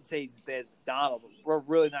 – I wouldn't say he's as bad as McDonald, but we're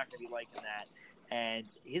really not going to be liking that. And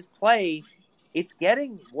his play, it's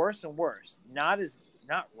getting worse and worse. Not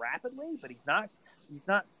not rapidly, but he's not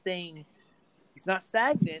stagnant,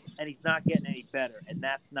 and he's not getting any better, and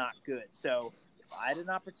that's not good. So if I had an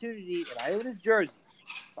opportunity, and I own his jersey,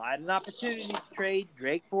 if I had an opportunity to trade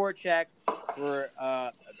Drake Voracek for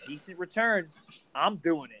a decent return, I'm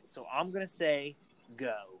doing it. So I'm going to say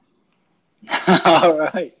go. All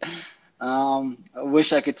right. I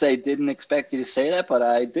wish I could say didn't expect you to say that, but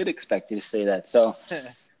I did expect you to say that. So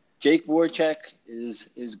Jake Voracek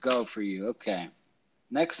is go for you. Okay.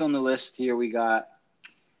 Next on the list here we got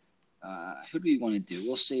who do we want to do?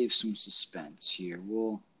 We'll save some suspense here.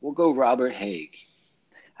 We'll go Robert Haig.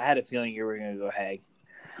 I had a feeling you were going to go Haig.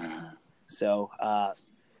 So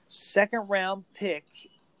second round pick,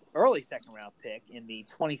 early second round pick in the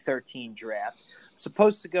 2013 draft,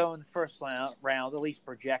 supposed to go in the first round, at least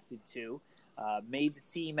projected to. Made the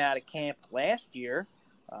team out of camp last year.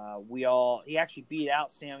 He actually beat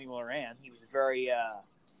out Samuel Moran. He was very a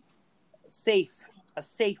safe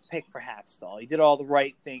pick for Hackstall. He did all the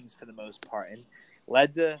right things for the most part, and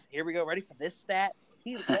led to, here we go, ready for this stat?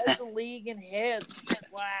 He led the league in hits.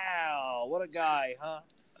 Wow, what a guy, huh?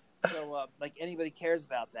 So, like, anybody cares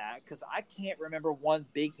about that, because I can't remember one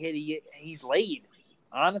big hit he's laid.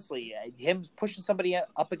 Honestly, him pushing somebody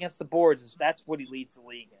up against the boards, that's what he leads the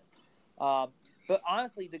league in. But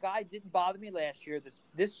honestly, the guy didn't bother me last year.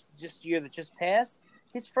 This year that just passed,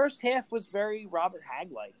 his first half was very Robert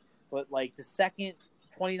Hag-like. But, like, the second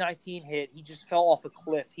 2019 hit, he just fell off a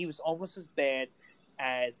cliff. He was almost as bad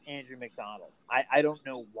as Andrew McDonald. I don't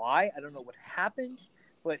know why. I don't know what happened,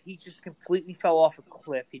 but he just completely fell off a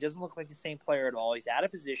cliff. He doesn't look like the same player at all. He's out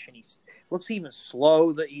of position. He looks even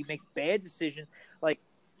slow. He makes bad decisions. Like,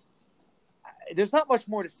 there's not much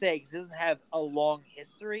more to say because he doesn't have a long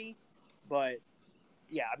history. But,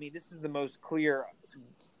 yeah, I mean, this is the most clear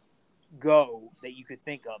go that you could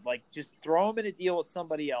think of. Like, just throw him in a deal with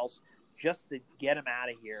somebody else just to get him out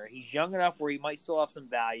of here. He's young enough where he might still have some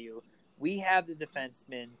value. We have the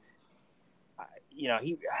defenseman.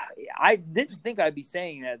 I didn't think I'd be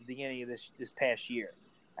saying that at the beginning of this past year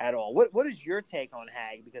at all. What is your take on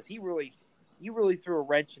Hag? Because he really threw a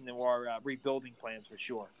wrench into our rebuilding plans for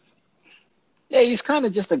sure. Yeah, he's kind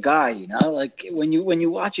of just a guy, Like when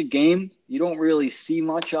you watch a game, you don't really see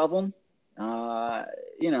much of him. All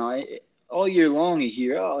year long you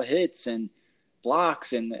hear hits and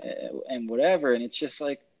blocks and whatever, and it's just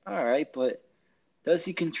like, all right, but does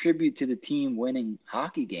he contribute to the team winning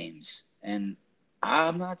hockey games? And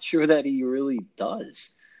I'm not sure that he really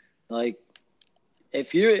does. Like,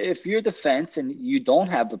 if you're defense and you don't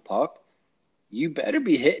have the puck, you better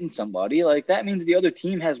be hitting somebody. Like, that means the other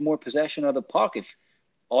team has more possession of the puck if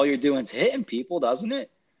all you're doing is hitting people, doesn't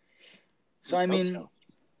it? So, I mean,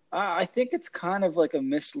 I think it's kind of like a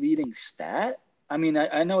misleading stat. I mean,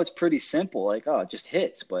 I know it's pretty simple, like, just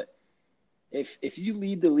hits. But if you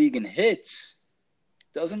lead the league in hits,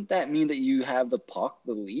 doesn't that mean that you have the puck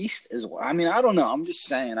the least as well? I mean, I don't know. I'm just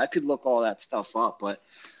saying. I could look all that stuff up. But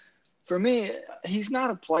for me, he's not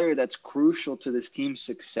a player that's crucial to this team's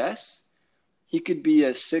success. He could be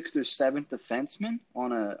a sixth or seventh defenseman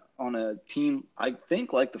on a team, I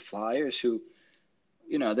think, like the Flyers, who,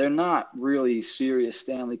 they're not really serious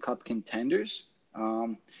Stanley Cup contenders.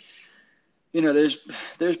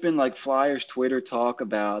 There's been like Flyers Twitter talk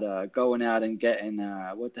about going out and getting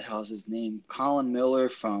what the hell's his name, Colin Miller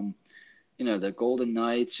from the Golden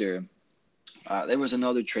Knights, or there was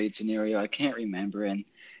another trade scenario I can't remember. And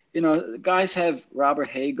the guys have Robert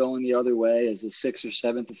Haig going the other way as a sixth or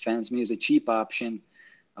seventh defenseman as a cheap option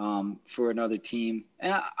for another team.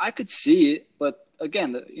 And I could see it, but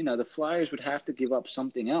again, the Flyers would have to give up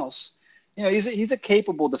something else. He's a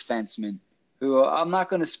capable defenseman who I'm not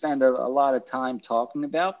going to spend a lot of time talking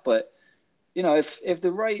about, but if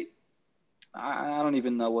the right, I don't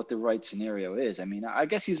even know what the right scenario is. I mean, I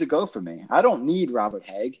guess he's a go for me. I don't need Robert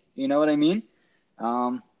Haig. You know what I mean?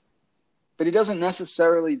 But he doesn't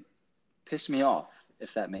necessarily piss me off,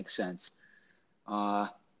 if that makes sense. So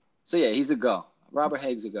yeah, he's a go. Robert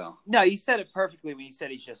Haig's a go. No, you said it perfectly when you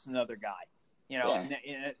said he's just another guy.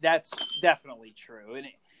 And that's definitely true. And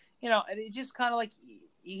and it just kind of like,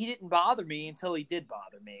 he didn't bother me until he did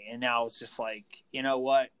bother me. And now it's just like, you know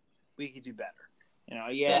what? We could do better.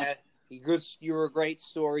 You were a great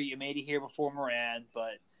story. You made it here before Moran,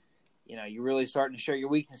 but, you're really starting to show your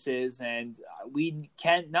weaknesses. And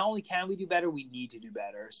not only can we do better, we need to do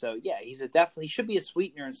better. So, yeah, he should be a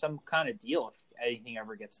sweetener in some kind of deal if anything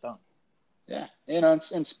ever gets done. Yeah.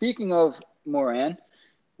 And speaking of Moran,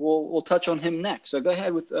 we'll touch on him next. So go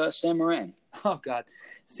ahead with Sam Moran. Oh, God.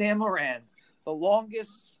 Sam Moran. The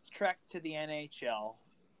longest trek to the NHL,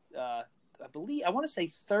 I want to say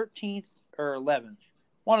 13th or 11th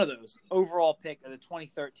one of those, overall pick of the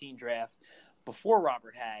 2013 draft before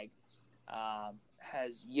Robert Hagg,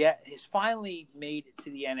 has finally made it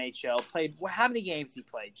to the NHL. Played, how many games he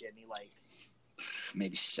played, Jimmy? Like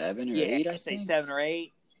maybe 7 or 8, I say think. 7 or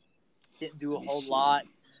 8. Didn't do a whole lot.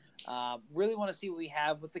 Really want to see what we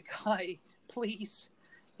have with the guy, please.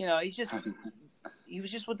 You know, he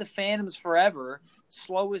was just with the Phantoms forever,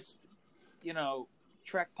 slowest,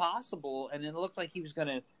 trek possible, and it looked like he was going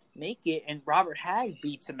to make it, and Robert Hagg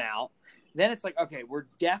beats him out. Then it's like, okay, we're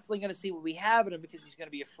definitely going to see what we have in him because he's going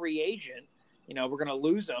to be a free agent. We're going to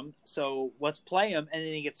lose him, so let's play him. And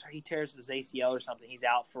then he tears his ACL or something. He's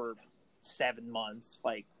out for 7 months.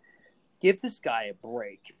 Like, give this guy a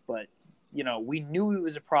break. But, we knew he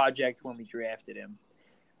was a project when we drafted him.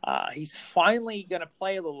 He's finally going to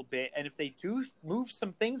play a little bit, and if they do move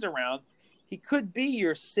some things around, he could be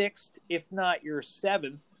your 6th, if not your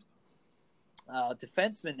 7th,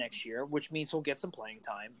 defenseman next year, which means he'll get some playing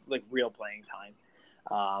time, like real playing time.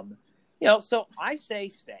 So I say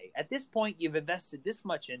stay. At this point, you've invested this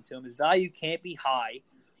much into him. His value can't be high.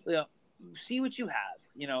 See what you have.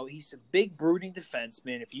 He's a big, brooding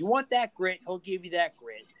defenseman. If you want that grit, he'll give you that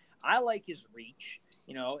grit. I like his reach.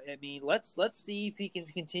 Let's see if he can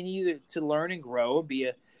continue to learn and grow.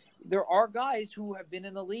 There are guys who have been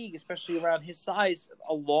in the league, especially around his size,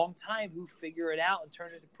 a long time, who figure it out and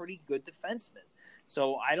turn into pretty good defensemen.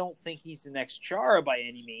 So I don't think he's the next Chara by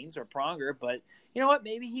any means, or Pronger, but you know what?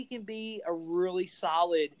 Maybe he can be a really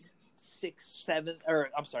solid 5-6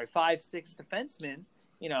 defenseman,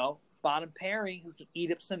 bottom pairing, who can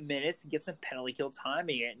eat up some minutes and get some penalty kill time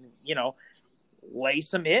and, lay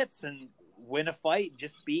some hits and win a fight.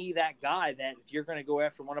 Just be that guy that if you're going to go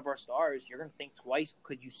after one of our stars, you're going to think twice.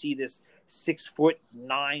 Could you see this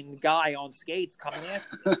 6'9" guy on skates coming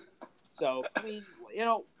after you? So,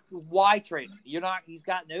 why trade him? He's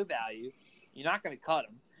got no value. You're not going to cut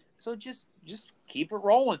him. So just keep it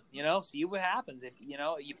rolling, see what happens. If, you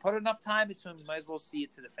put enough time into him, you might as well see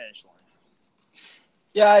it to the finish line.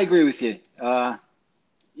 Yeah, I agree with you. I'm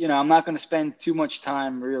not going to spend too much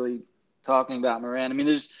time really talking about Morin. I mean,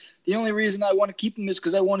 the only reason I want to keep him is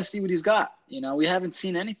because I want to see what he's got. We haven't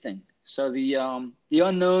seen anything. So the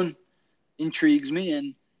unknown intrigues me,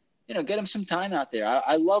 and, get him some time out there.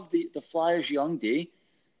 I love the Flyers' young D.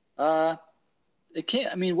 It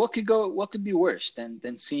can't. I mean, what could be worse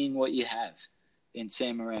than seeing what you have in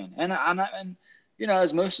Sam Morin? And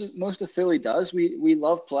as most of Philly does, we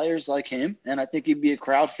love players like him, and I think he'd be a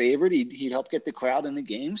crowd favorite. He'd help get the crowd in the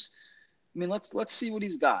games. I mean, let's see what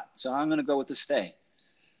he's got. So I'm going to go with the stay.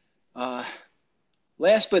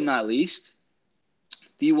 Last but not least,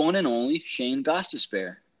 the one and only Shane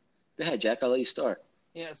Gostisbehere. Go ahead, Jack. I'll let you start.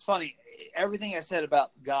 Yeah, it's funny. Everything I said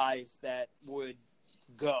about guys that would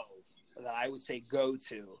go, that I would say go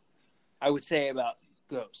to, I would say about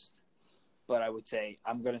Ghost. But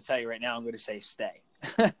I'm going to tell you right now, I'm going to say stay.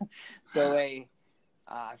 So I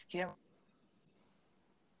can't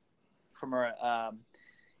from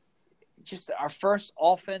just our first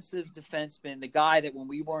offensive defenseman, the guy that when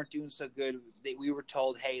we weren't doing so good, we were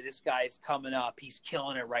told, hey, this guy's coming up. He's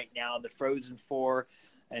killing it right now in the Frozen Four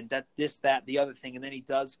and that, the other thing. And then he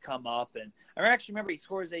does come up. And I actually remember he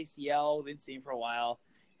tore his ACL, didn't see him for a while.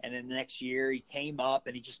 And then the next year he came up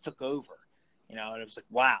and he just took over, and it was like,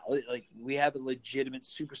 wow, like we have a legitimate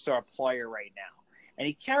superstar player right now. And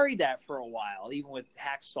he carried that for a while, even with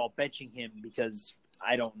Hacksaw benching him because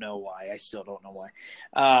I don't know why. I still don't know why.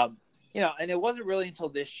 And it wasn't really until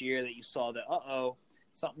this year that you saw that,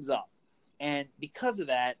 something's up. And because of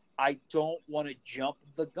that, I don't want to jump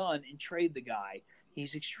the gun and trade the guy.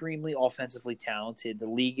 He's extremely offensively talented. The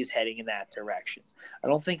league is heading in that direction. I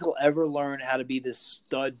don't think he'll ever learn how to be this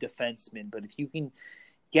stud defenseman, but if you can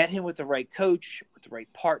get him with the right coach, with the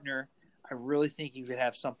right partner, I really think you could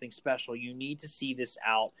have something special. You need to see this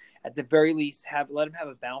out. At the very least, let him have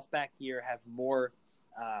a bounce back year, have more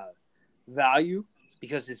value,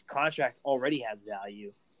 because his contract already has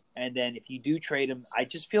value. And then if you do trade him, I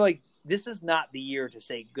just feel like this is not the year to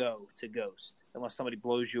say go to Ghost unless somebody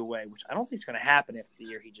blows you away, which I don't think is going to happen after the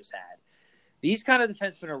year he just had. These kind of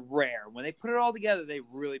defensemen are rare. When they put it all together, they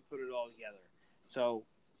really put it all together. So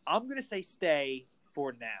I'm going to say stay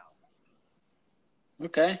for now.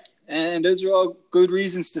 Okay. And those are all good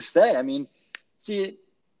reasons to stay. I mean, see,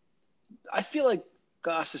 I feel like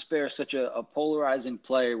Gostisbehere is such a polarizing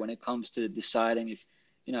player when it comes to deciding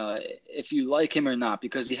if you like him or not,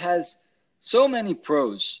 because he has so many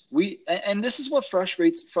pros. And this is what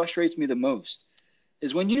frustrates me the most,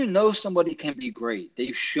 is when somebody can be great.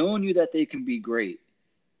 They've shown you that they can be great,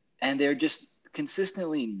 and they're just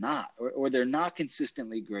consistently not, or they're not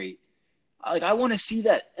consistently great. Like, I want to see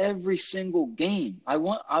that every single game. I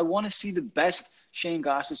want to see the best Shane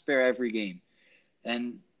Gostisbehere every game,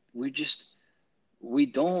 and we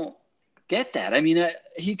don't get that. I mean,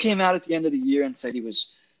 he came out at the end of the year and said he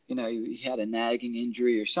was, he had a nagging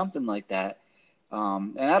injury or something like that.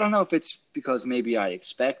 And I don't know if it's because maybe I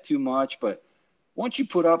expect too much, but once you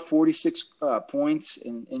put up 46 points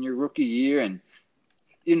in your rookie year and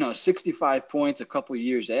 65 points a couple of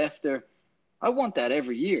years after, I want that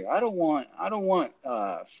every year. I don't want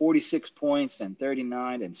 46 points and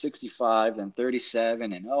 39 and 65 and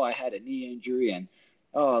 37 and I had a knee injury and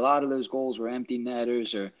a lot of those goals were empty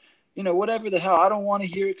netters or whatever the hell. I don't want to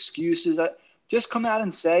hear excuses. Just come out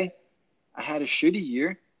and say I had a shitty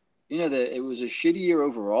year. That it was a shitty year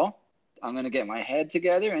overall. I'm going to get my head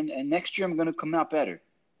together and next year I'm going to come out better.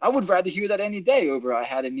 I would rather hear that any day over I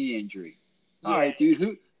had a knee injury. All right, dude.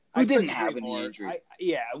 Who didn't have a knee injury?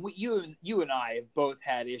 You and I have both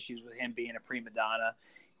had issues with him being a prima donna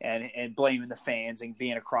and blaming the fans and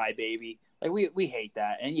being a crybaby. Like, we hate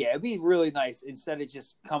that. And, yeah, it'd be really nice. Instead of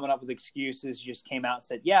just coming up with excuses, you just came out and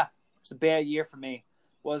said, yeah, it's a bad year for me.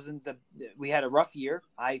 We had a rough year.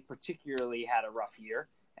 I particularly had a rough year.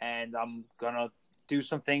 And I'm going to do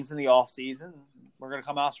some things in the offseason. We're going to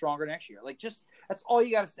come out stronger next year. Like, that's all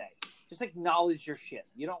you got to say. Just acknowledge your shit.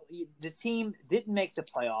 The team didn't make the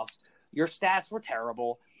playoffs. Your stats were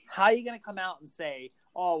terrible. How are you going to come out and say,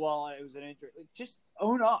 oh, well, it was an injury? Like, just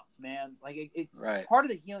own up, man. Like, it's right. Part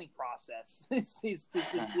of the healing process is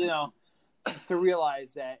to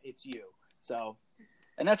realize that it's you. So,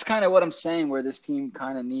 and that's kind of what I'm saying, where this team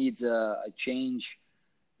kind of needs a change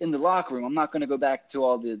in the locker room. I'm not going to go back to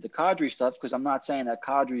all the Kadri stuff because I'm not saying that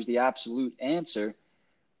Kadri is the absolute answer,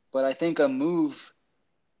 but I think a move,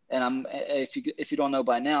 and if you don't know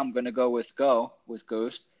by now, I'm going to go with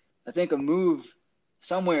Ghost. I think a move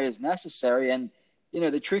somewhere is necessary, and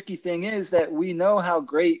the tricky thing is that we know how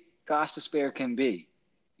great Gostisbehere can be,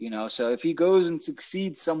 So if he goes and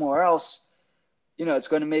succeeds somewhere else, it's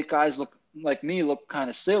going to make guys look kind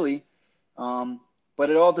of silly, but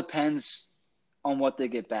it all depends on what they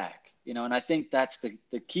get back, and I think that's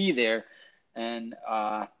the key there. And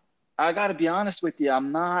I got to be honest with you,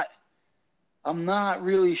 I'm not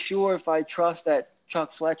really sure if I trust that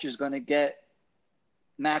Chuck Fletcher is going to get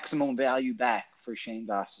maximum value back for Shane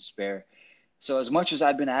Gostisbehere. So as much as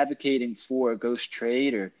I've been advocating for a Ghost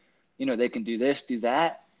trade or, they can do this, do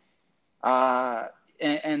that.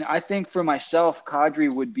 And I think for myself,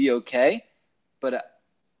 Kadri would be okay, but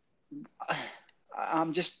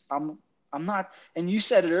I'm not, and you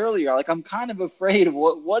said it earlier, like I'm kind of afraid of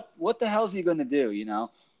what the hell is he going to do? I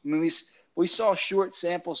mean, we saw short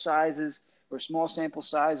sample sizes or small sample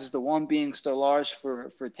sizes, the one being Stolarz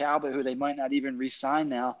for Talbot, who they might not even re-sign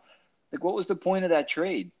now. Like, what was the point of that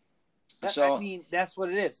trade? I mean, that's what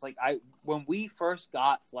it is. Like, when we first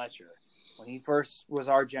got Fletcher, when he first was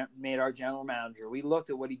made our general manager, we looked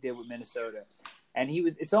at what he did with Minnesota, and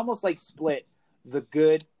it's almost like split the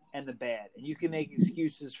good and the bad, and you can make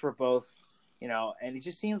excuses for both, and it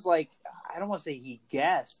just seems like, I don't want to say he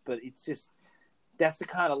guessed, but it's just, that's the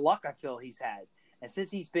kind of luck I feel he's had. And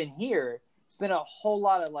since he's been here, it's been a whole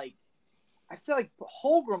lot of, like, I feel like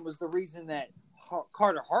Holmgren was the reason that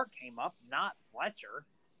Carter Hart came up, not Fletcher.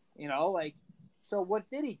 So what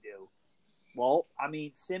did he do? Well, I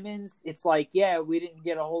mean, Simmons, it's like, yeah, we didn't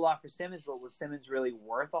get a whole lot for Simmons, but was Simmons really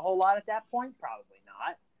worth a whole lot at that point? Probably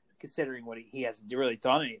not, considering what he hasn't really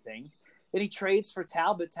done anything. Then he trades for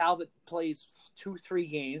Talbot. Talbot plays 2-3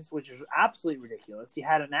 games, which is absolutely ridiculous. You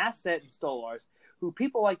had an asset in Stolarz, who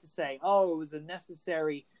people like to say, oh, it was a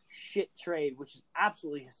necessary shit trade, which is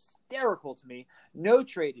absolutely hysterical to me. No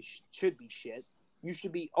trade should be shit. You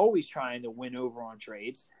should be always trying to win over on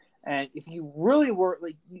trades. And if you really were,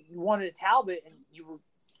 like, you wanted a Talbot and you were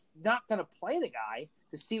not going to play the guy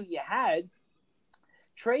to see what you had,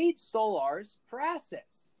 trade Stolarz for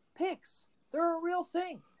assets. Picks. They're a real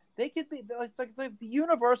thing. They could be, it's like the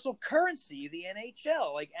universal currency of the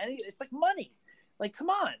NHL. It's like money. Like,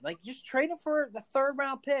 come on. Like, just trade them for the 3rd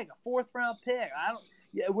round pick, a 4th round pick.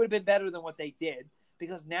 It would have been better than what they did,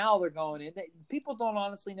 because now they're going in. People don't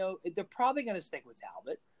honestly know. They're probably going to stick with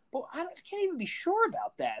Talbot. But I can't even be sure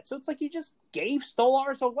about that. So it's like you just gave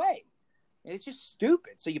Stolarz away. And it's just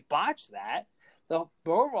stupid. So you botch that. The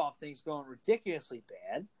Bovrov thing's going ridiculously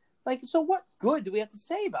bad. Like, so what good do we have to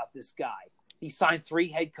say about this guy? He signed 3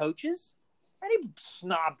 head coaches? Any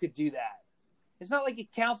snob could do that. It's not like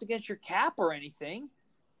it counts against your cap or anything.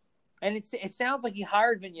 And it sounds like he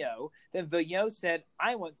hired Vigneault. Then Vigneault said,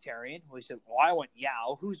 I want Therrien. Well, he said, well, I want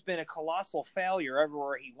Yao, who's been a colossal failure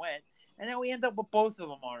everywhere he went. And now we end up with both of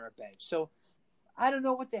them on our bench. So I don't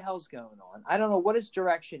know what the hell's going on. I don't know what his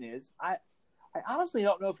direction is. I honestly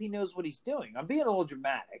don't know if he knows what he's doing. I'm being a little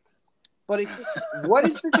dramatic, but it's just, what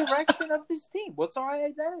is the direction of this team? What's our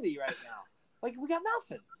identity right now? Like, we got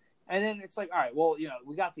nothing. And then it's like, all right, well,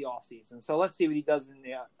 we got the offseason, so let's see what he does in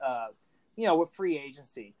the, with free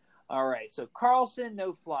agency. All right, so Carlson,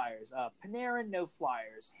 no Flyers. Panarin, no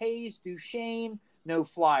Flyers. Hayes, Duchesne, no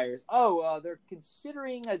Flyers. They're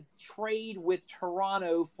considering a trade with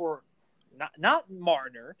Toronto for not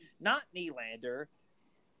Marner, not Nylander,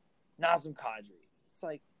 Nazem Kadri. It's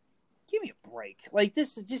like, give me a break. Like,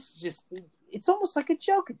 this is just it's almost like a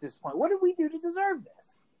joke at this point. What did we do to deserve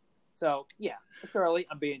this? So, yeah, it's early.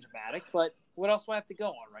 I'm being dramatic, but what else do I have to go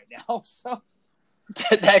on right now? So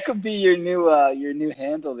that could be your new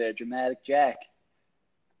handle there, Dramatic Jack.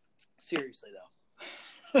 Seriously,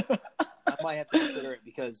 though. I might have to consider it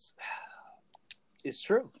because it's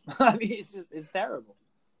true. I mean, it's terrible.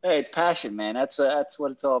 Hey, it's passion, man. That's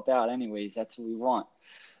what it's all about anyways. That's what we want.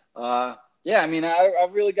 Yeah, I mean,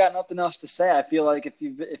 I've really got nothing else to say. I feel like if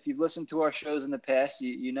you've listened to our shows in the past,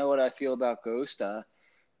 you know what I feel about Ghost.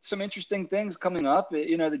 Some interesting things coming up.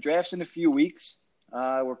 The draft's in a few weeks.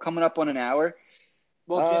 We're coming up on an hour.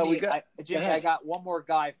 Well, Jimmy, I got one more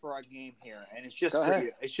guy for our game here, and it's just for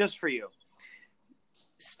you. It's just for you.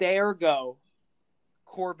 Stay or go,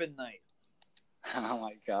 Corbin Knight. Oh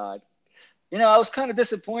my God. I was kind of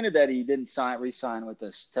disappointed that he didn't re-sign with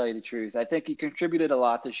us, to tell you the truth. I think he contributed a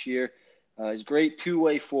lot this year. He's a great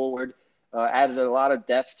two-way forward, added a lot of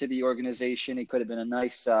depth to the organization. He could have been a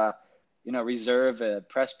nice, reserve,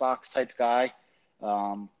 press box type guy.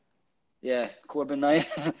 Yeah, Corbin Knight.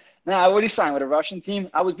 Nah, what did he sign with a Russian team?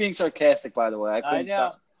 I was being sarcastic, by the way. I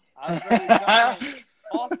know. I was ready to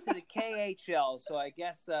off to the KHL. So I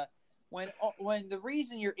guess when the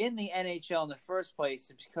reason you're in the NHL in the first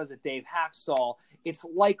place is because of Dave Haxall, it's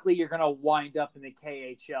likely you're going to wind up in the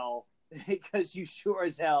KHL because you sure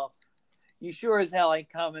as hell ain't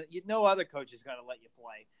coming. No other coach is going to let you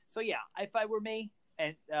play. So yeah, if I were me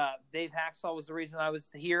and Dave Haxall was the reason I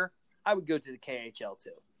was here, I would go to the KHL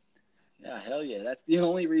too. Yeah, hell yeah. That's the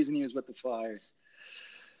only reason he was with the Flyers.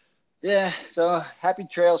 Yeah, so happy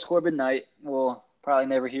trails, Corbin Knight. We'll probably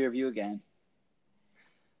never hear of you again.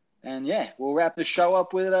 And yeah, we'll wrap the show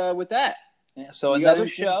up with that. Yeah, so another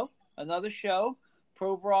show.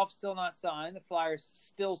 Provorov still not signed. The Flyers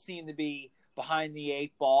still seem to be behind the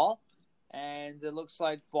 8 ball. And it looks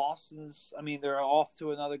like they're off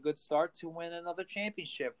to another good start to win another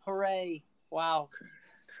championship. Hooray. Wow.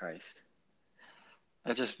 Christ.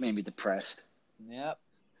 That just made me depressed. Yep.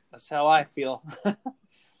 That's how I feel. All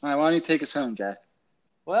right, why don't you take us home, Jack?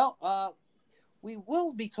 Well, we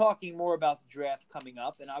will be talking more about the draft coming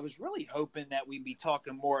up, and I was really hoping that we'd be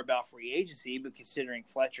talking more about free agency, but considering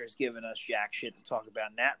Fletcher has given us jack shit to talk about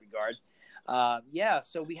in that regard.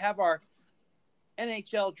 So we have our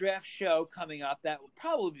NHL draft show coming up. That will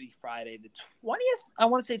probably be Friday the 20th. I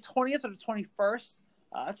want to say 20th or the 21st.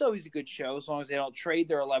 It's always a good show as long as they don't trade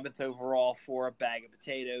their 11th overall for a bag of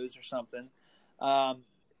potatoes or something.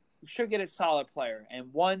 We should get a solid player.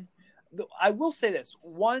 And I will say this,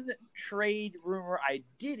 one trade rumor I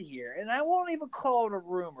did hear, and I won't even call it a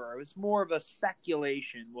rumor, it was more of a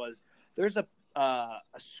speculation, was there's a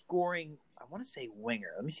scoring, I want to say winger.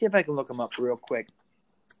 Let me see if I can look him up real quick.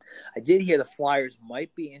 I did hear the Flyers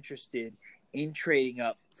might be interested in trading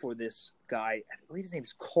up for this guy. I believe his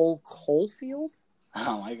name's Cole Caulfield.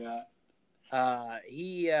 Oh my God.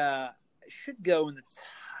 He should go in the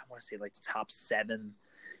I want to say like the top 7,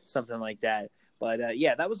 something like that. But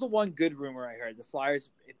that was the one good rumor I heard. The Flyers,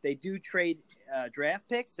 if they do trade draft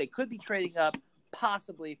picks, they could be trading up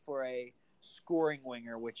possibly for a scoring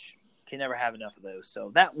winger, which can never have enough of those.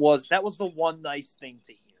 So that was the one nice thing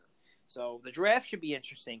to hear. So the draft should be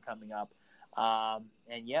interesting coming up.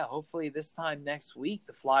 And yeah, hopefully this time next week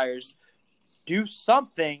the Flyers do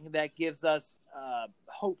something that gives us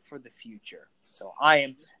hope for the future. So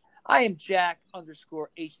I am Jack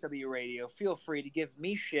 _HW Radio. Feel free to give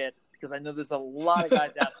me shit because I know there's a lot of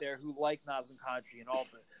guys out there who like Nazem Kadri and all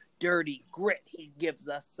the dirty grit he gives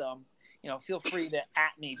us. Feel free to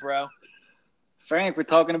at me, bro. Frank, we're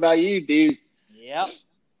talking about you, dude. Yep.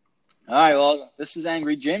 All right, well, this is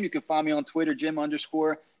Angry Jim. You can find me on Twitter, Jim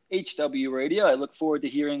 _HW Radio. I look forward to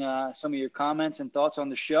hearing some of your comments and thoughts on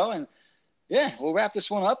the show. And yeah, we'll wrap this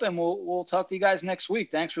one up and we'll talk to you guys next week.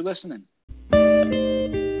 Thanks for listening.